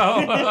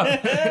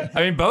 Yeah.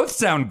 I mean, both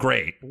sound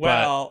great.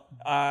 Well,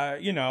 I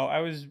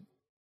was,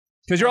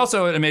 because you're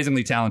also an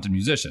amazingly talented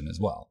musician as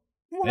well.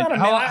 Well,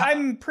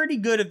 I'm pretty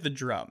good at the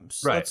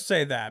drums. Right. Let's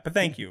say that. But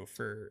thank you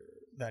for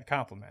that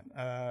compliment.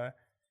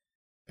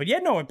 But yeah,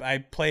 no, I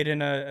played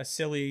in a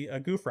silly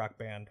goof rock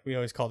band. We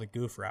always called it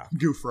goof rock.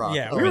 Goof rock.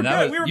 Yeah, Oh, we were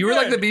good. You were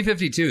like the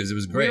B-52s. It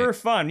was great. We were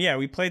fun. Yeah,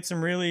 we played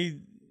some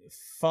really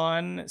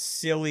fun,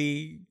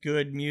 silly,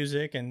 good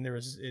music, and there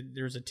was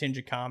a tinge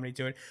of comedy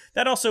to it.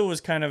 That also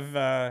was kind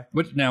of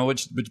Which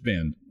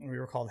band? we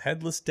were called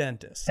Headless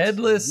Dentist.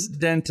 Headless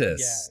Dentist.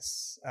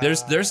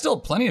 Yes. There's still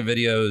plenty of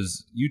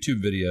videos,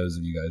 YouTube videos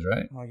of you guys,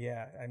 right? Oh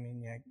yeah, I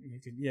mean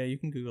you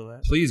can Google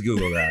that. Please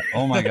Google that.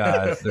 Oh my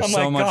God, they're I'm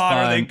so like, much God,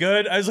 fun. are they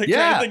good? I was like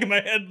trying to think in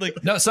my head, like,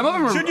 No, some of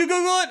them are. should you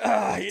Google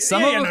it?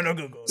 Some of them, no,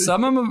 Google it.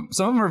 Some of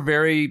them are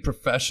very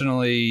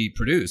professionally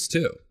produced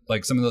too.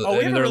 Like some of the, Oh,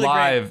 we have a they're really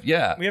live.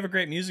 Yeah, We have a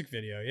great music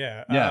video,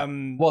 yeah. yeah.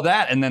 Well,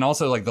 that and then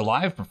also like the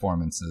live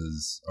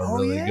performances are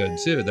really good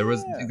too.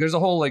 There's a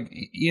whole like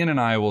Ian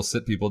and I will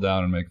sit people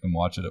down and make them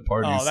watch it at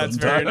parties. Oh, that's sometimes.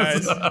 very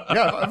nice.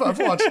 Yeah,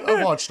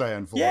 I've watched a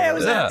handful. Yeah, of it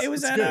was those. at, it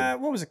was It's at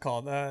good. what was it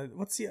called?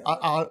 What's the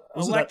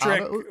Was it at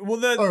electric? Otto? Well,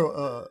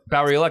 the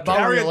Bowery Electric.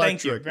 Bowery Bowery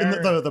thank you. Electric. In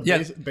the Yeah,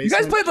 basement you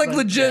guys played like thing?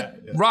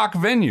 legit Yeah. rock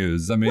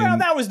venues. I mean, well,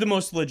 that was the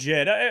most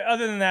legit.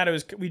 Other than that,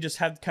 we just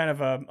had kind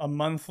of a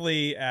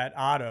monthly at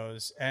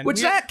Otto's, and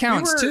which that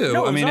counts too.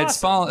 No, I mean,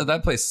 it's awesome.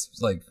 that place.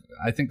 Like,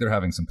 I think they're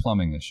having some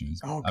plumbing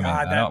issues. Oh I God, mean,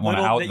 I that don't want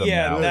to little out them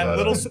now, that but,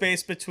 little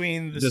space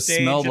between the just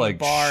stage smelled and like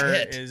the bar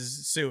shit.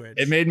 is sewage.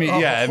 It made me,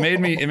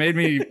 it made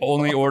me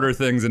only order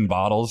things in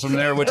bottles from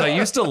there, which I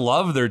used to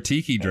love their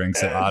tiki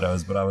drinks at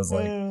Otto's, but I was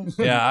like,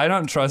 yeah, I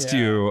don't trust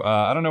you.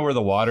 I don't know where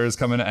the water is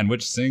coming and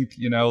which sink.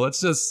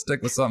 Let's just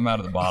stick with something out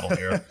of the bottle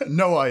here.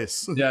 No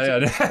ice. Yeah,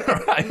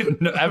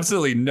 right. No,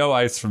 absolutely no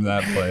ice from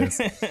that place.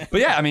 But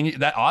yeah, I mean,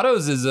 that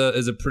Otto's is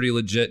a pretty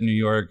legit New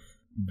York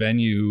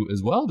venue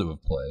as well to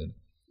have played.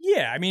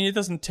 Yeah, I mean, it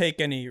doesn't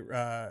take any. You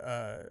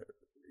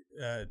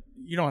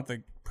don't have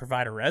to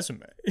provide a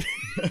resume.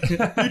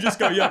 You just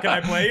go, "Yo, can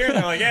I play here?" And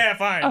they're like, "Yeah,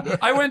 fine."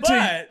 I went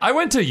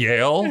to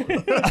Yale.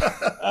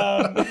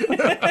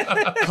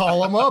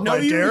 Call them up.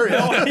 I dare you.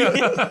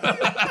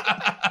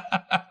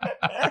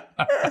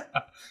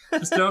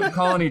 Just don't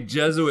call any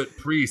Jesuit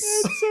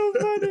priests. That's so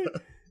funny.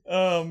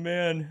 Oh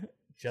man,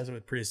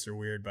 Jesuit priests are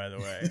weird, by the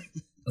way.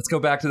 Let's go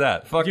back to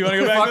that. Fuck, Do you want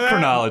to go back fuck to that?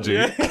 chronology.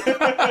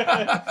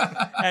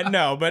 Yeah.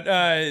 No, but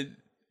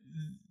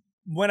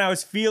when I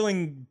was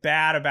feeling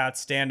bad about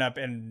stand up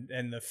and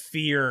the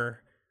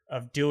fear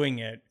of doing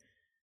it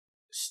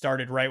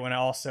started right when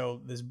also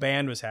this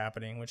band was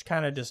happening, which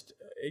kind of just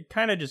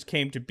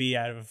came to be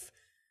out of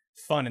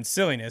fun and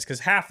silliness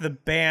because half the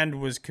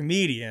band was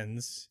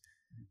comedians.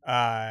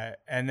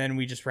 And then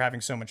we just were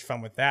having so much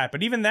fun with that.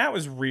 But even that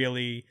was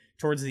really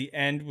towards the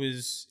end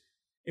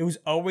it was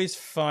always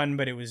fun,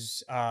 but it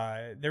was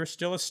there was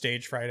still a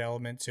stage fright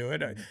element to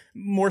it.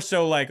 More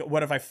so like,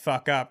 what if I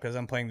fuck up because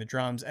I'm playing the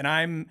drums? And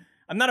I'm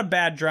not a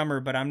bad drummer,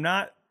 but I'm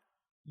not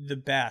the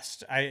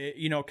best.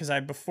 Because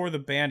before the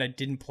band I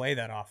didn't play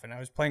that often. I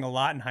was playing a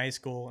lot in high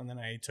school, and then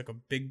I took a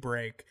big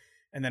break,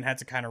 and then had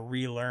to kind of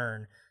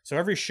relearn. So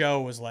every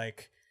show was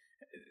like,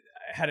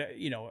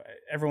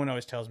 everyone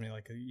always tells me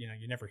like,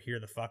 you never hear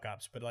the fuck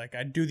ups, but like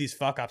I do these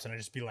fuck ups and I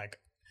just be like,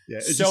 Yeah,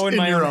 it's so just in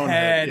my your own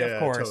head, Yeah, of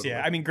course. totally.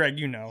 Yeah. I mean, Greg,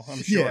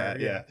 I'm sure.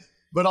 Yeah.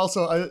 But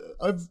also,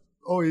 I've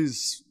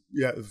always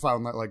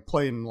found that like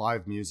playing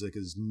live music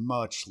is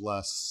much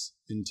less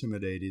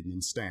intimidating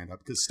than stand up,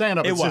 because stand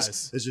up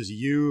it's just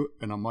you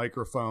and a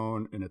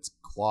microphone and it's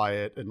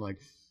quiet, and like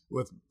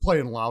with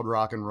playing loud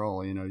rock and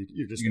roll,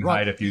 you're just You can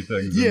hide a few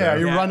things. Yeah,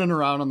 you're running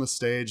around on the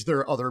stage. There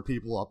are other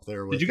people up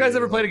there with Did you guys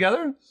ever play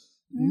together?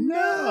 No.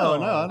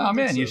 I don't Oh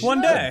man, think you so. should.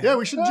 One day. Yeah,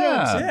 we should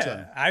jam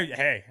sometime.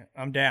 Yeah.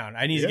 I'm down.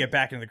 I need to Yeah. get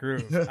back into the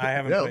groove. I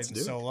haven't Yeah, played let's in do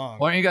it. so long.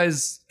 Why aren't you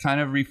guys kind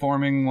of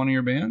reforming one of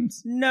your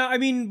bands? No, I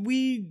mean,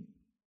 we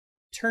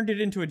turned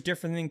it into a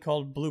different thing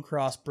called Blue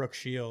Cross Brooke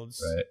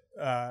Shields.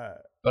 Right.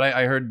 But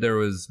I heard there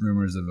was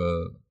rumors of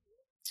a.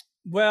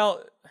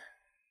 Well,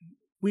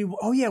 we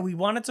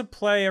wanted to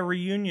play a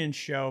reunion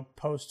show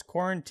post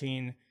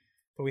quarantine,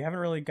 but we haven't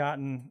really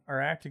gotten our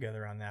act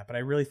together on that. But I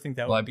really think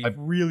that would be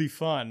really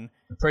fun.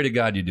 I pray to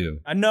God you do.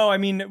 No, I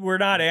mean, we're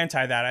not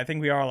anti that. I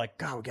think we are like,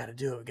 God, we got to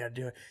do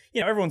it.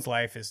 Everyone's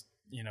life is,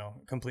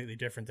 completely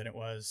different than it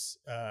was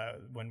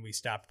when we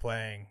stopped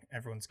playing.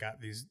 Everyone's got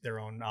their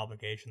own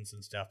obligations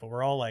and stuff, but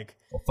we're all like,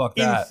 Well, fuck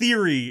in that.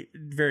 theory,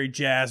 very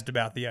jazzed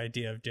about the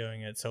idea of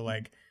doing it. So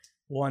like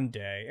one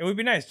day it would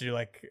be nice to do,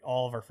 like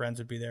all of our friends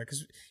would be there.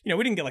 Cause we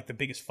didn't get like the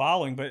biggest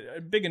following, but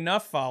a big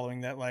enough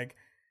following that like,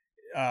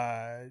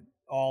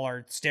 all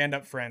our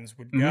stand-up friends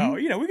would go.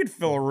 We could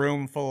fill a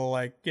room full of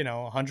like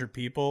 100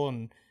 people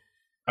and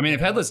I mean,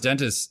 if Headless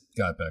Dentist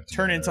got back to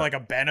turn into like a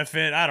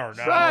benefit. I don't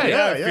know. Right.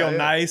 Yeah, Yeah, feel yeah.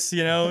 nice.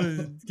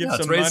 Give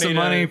let's some raise money some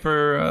money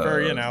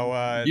for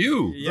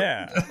you.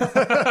 Yeah,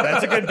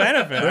 that's a good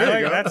benefit. There I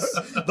you like- go.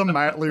 That's The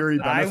Matt Leary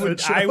benefit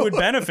show. I would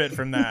benefit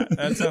from that.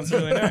 That sounds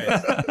really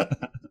nice.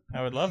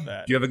 I would love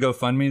that. Do you have a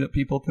GoFundMe that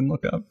people can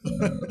look up?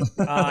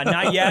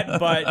 Not yet,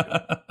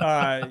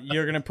 but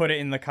you're gonna put it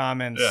in the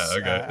comments. Yeah,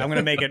 okay. I'm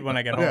gonna make it when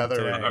I get home Yeah,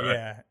 there we today. go.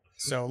 Yeah.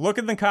 So look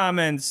in the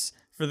comments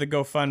for the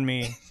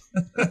GoFundMe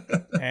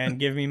and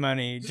give me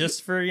money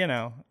just for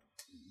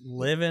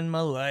living my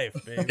life,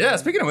 baby. Yeah.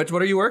 Speaking of which,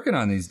 what are you working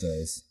on these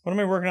days? What am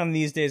I working on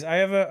these days? I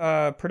have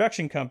a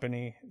production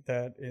company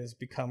that has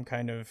become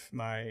kind of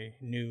my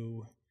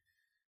new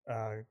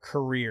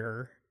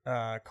career.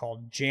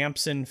 called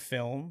Jamson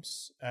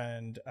Films,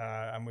 and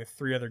I'm with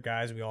 3 other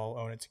guys. We all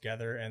own it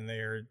together, and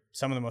they're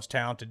some of the most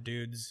talented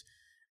dudes.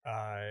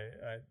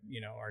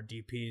 You know, our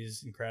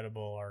DP's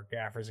incredible, our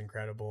gaffer's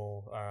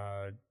incredible.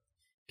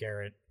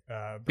 Garrett.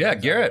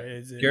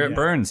 Burns, Garrett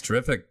Burns,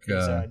 terrific. He's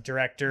a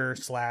director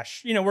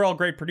 / you know, we're all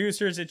great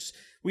producers.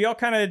 We all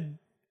kind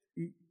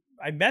of,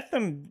 I met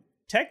them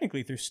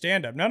technically through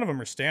stand-up. None of them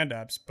are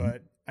stand-ups,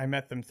 but I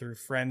met them through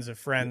friends of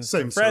friends.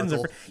 Same friends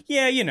circle.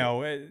 Yeah, you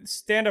know,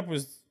 stand-up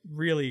was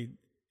really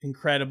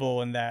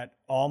incredible in that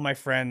all my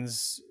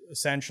friends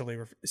essentially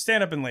were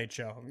stand-up and late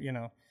show, you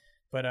know.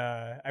 But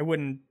I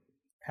wouldn't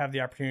have the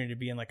opportunity to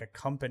be in like a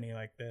company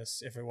like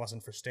this if it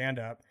wasn't for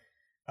stand-up.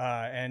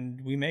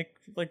 And we make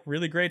like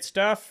really great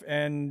stuff,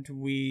 and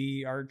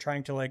we are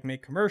trying to like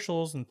make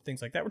commercials and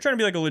things like that. We're trying to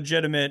be like a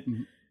legitimate.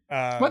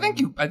 Well, I think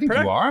you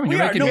are. I mean, you're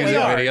making we music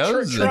are.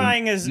 videos.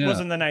 Trying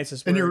wasn't the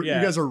nicest word. And you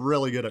guys are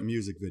really good at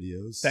music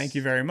videos. Thank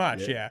you very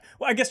much. Yeah.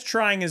 Well, I guess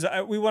trying is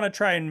we want to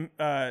try and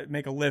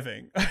make a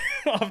living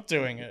off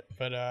doing it.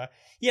 But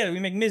yeah,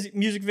 we make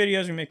music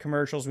videos, we make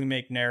commercials, we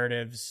make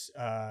narratives.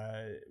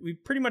 We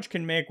pretty much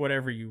can make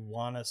whatever you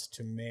want us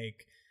to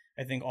make.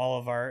 I think all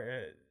of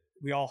our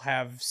we all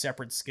have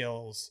separate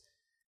skills,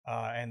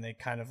 and they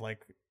kind of like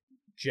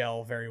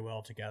gel very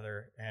well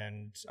together,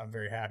 and I'm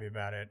very happy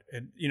about it.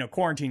 You know,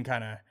 quarantine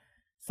kind of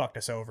fucked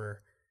us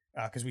over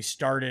because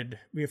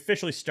we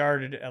officially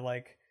started at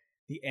like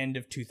the end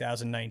of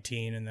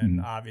 2019, and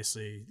then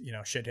obviously, you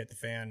know, shit hit the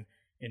fan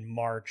in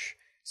March.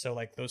 So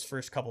like those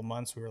first couple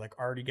months we were like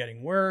already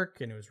getting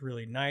work, and it was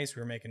really nice.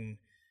 We were making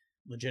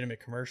legitimate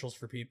commercials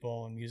for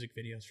people and music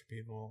videos for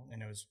people,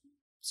 and it was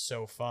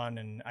so fun.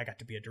 And I got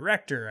to be a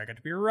director, I got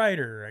to be a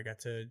writer, I got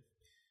to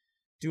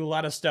do a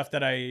lot of stuff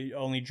that I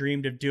only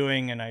dreamed of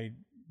doing,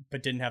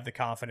 but didn't have the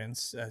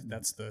confidence.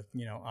 That's the,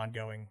 you know,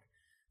 ongoing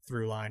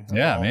through line.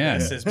 Yeah, man.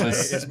 This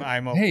is my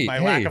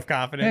lack of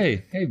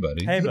confidence. Hey,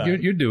 buddy. Hey,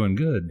 buddy. You're doing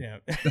good. Yeah.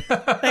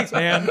 Thanks,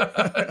 man.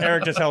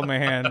 Eric just held my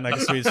hand like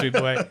a sweet, sweet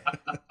boy.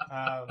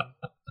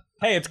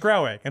 Hey, it's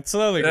growing. It's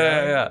slowly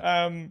growing.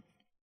 Yeah.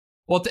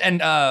 Well,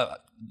 and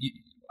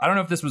I don't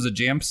know if this was a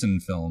Jamson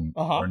film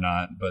or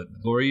not,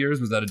 but Glory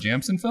Years, was that a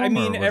Jamson film? I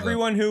mean,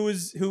 everyone who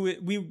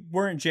we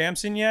weren't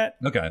Jamson yet.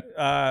 Okay.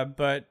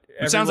 But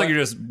it sounds like you're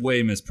just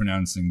way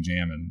mispronouncing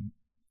Jammin.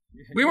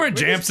 We weren't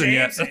Jamson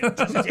yet.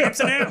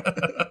 Jamson out.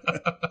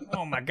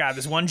 Oh my God,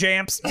 this one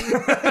Jamps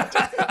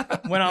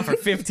went on for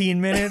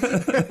 15 minutes.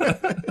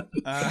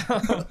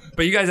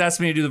 But you guys asked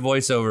me to do the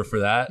voiceover for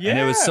that, and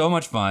it was so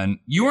much fun.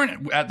 You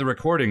weren't at the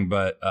recording,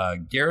 but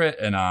Garrett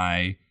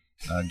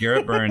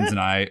Burns and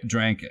I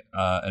drank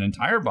an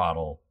entire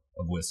bottle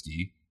of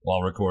whiskey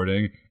while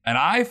recording, and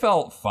I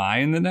felt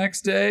fine the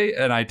next day.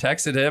 And I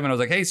texted him and I was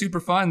like, "Hey, super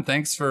fun.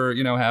 Thanks for,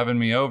 you know, having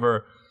me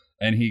over."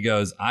 And he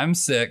goes, "I'm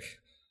sick.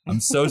 I'm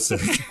so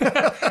sick."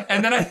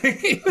 And then I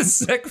think he was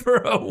sick for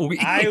a week.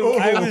 I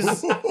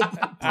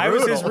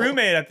was his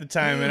roommate at the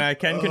time, and I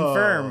can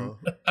confirm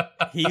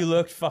he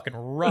looked fucking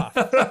rough.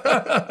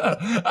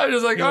 I was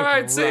just like, "All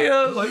right, see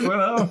ya." Like,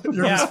 well,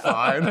 You're just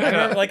fine. I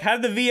remember, like, how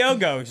did the VO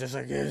go? He's just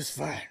like, "It was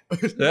fine."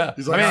 Yeah.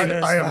 He's like,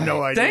 I have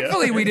no idea.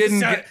 Thankfully, we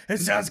didn't. It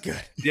sounds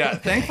good. Yeah.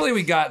 Thankfully,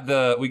 we got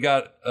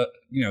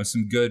you know,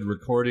 some good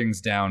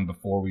recordings down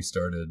before we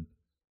started.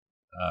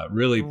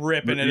 Really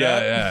ripping it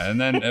up. Yeah. And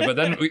then, but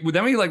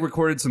then we like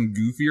recorded some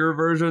goofier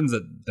versions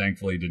that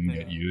thankfully didn't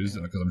get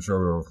used because I'm sure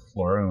we were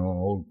flooring the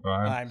whole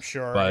time. I'm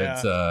sure. But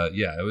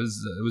it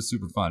was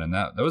super fun, and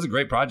that was a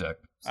great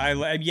project. So.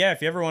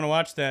 If you ever want to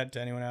watch that,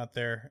 to anyone out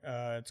there,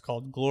 it's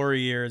called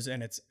Glory Years,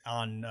 and it's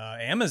on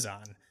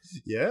Amazon.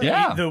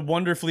 Yeah. The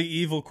wonderfully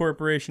evil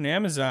corporation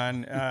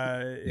Amazon.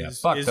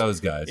 Fuck those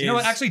guys. You know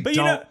what? Actually,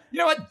 don't. You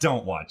know what?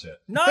 Don't watch it.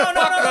 No.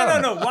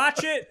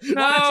 Watch it.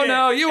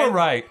 No, you were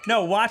right.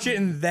 No, watch it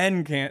and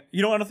then can't. I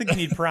don't think you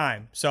need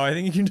Prime, so I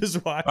think you can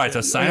just watch it. All right,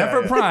 so sign up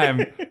for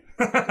Prime.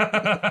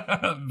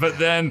 but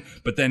then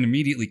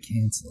immediately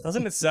cancel it.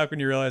 Doesn't it suck when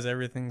you realize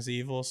everything's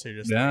evil? So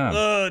you're just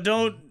like,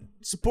 don't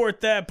support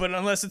that, but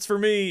unless it's for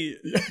me.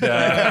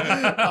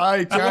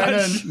 I kind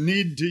of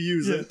need to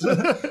use it.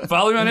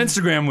 Follow me on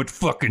Instagram, which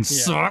fucking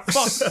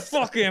sucks.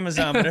 Fuck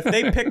Amazon. But if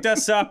they picked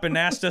us up and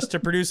asked us to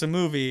produce a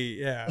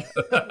movie,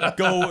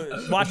 go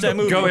watch that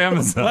movie. Go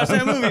Amazon. Watch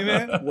that movie,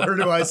 man. Where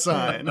do I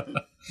sign?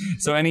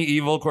 So any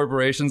evil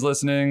corporations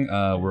listening,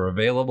 we're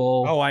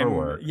available for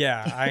work.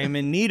 I am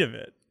in need of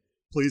it.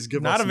 Please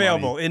give us Not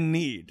available, money. in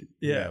need.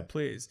 Yeah,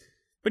 please.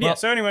 But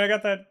so anyway, I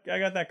got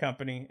that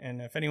company,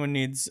 and if anyone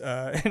needs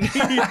I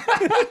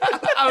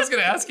was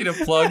gonna ask you to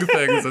plug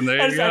things, and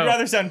there you go. I'd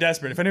rather sound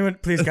desperate. If anyone,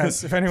 please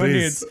guys, if anyone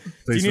needs,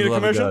 do you need a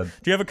commercial? Do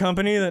you have a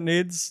company that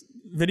needs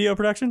video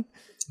production?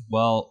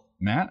 Well,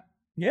 Matt.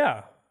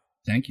 Yeah.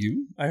 Thank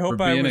you. I hope for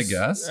being a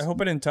guest. I hope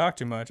I didn't talk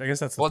too much. I guess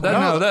that's the point.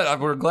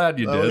 We're glad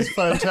you did. That was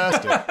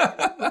fantastic.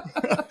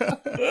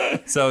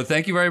 So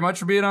thank you very much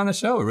for being on the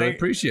show. We really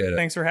appreciate it.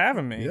 Thanks for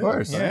having me. Of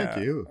course. Thank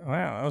you.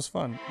 Wow, that was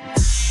fun.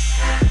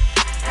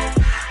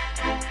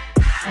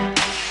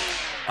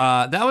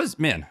 That was,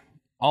 man,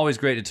 Always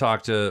great to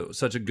talk to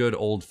such a good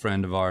old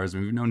friend of ours.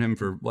 We've known him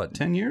for, what,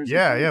 10 years?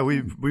 Yeah,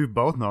 we've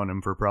both known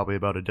him for probably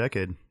about a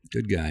decade.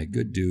 Good guy,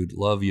 good dude.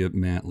 Love you,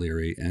 Matt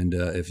Leary. And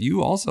if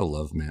you also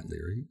love Matt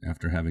Leary,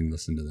 after having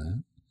listened to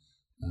that,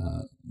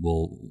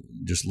 we'll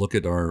just look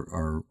at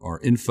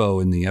our info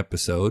in the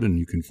episode, and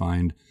you can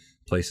find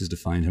places to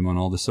find him on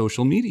all the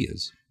social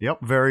medias. Yep,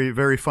 very,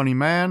 very funny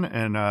man,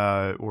 and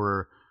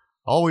we're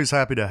always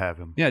happy to have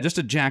him. Yeah, just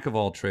a jack of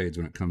all trades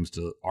when it comes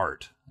to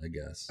art, I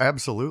guess.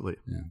 Absolutely.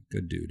 Yeah,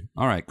 good dude.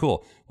 All right,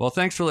 cool. Well,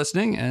 thanks for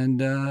listening, and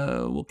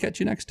we'll catch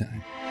you next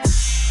time.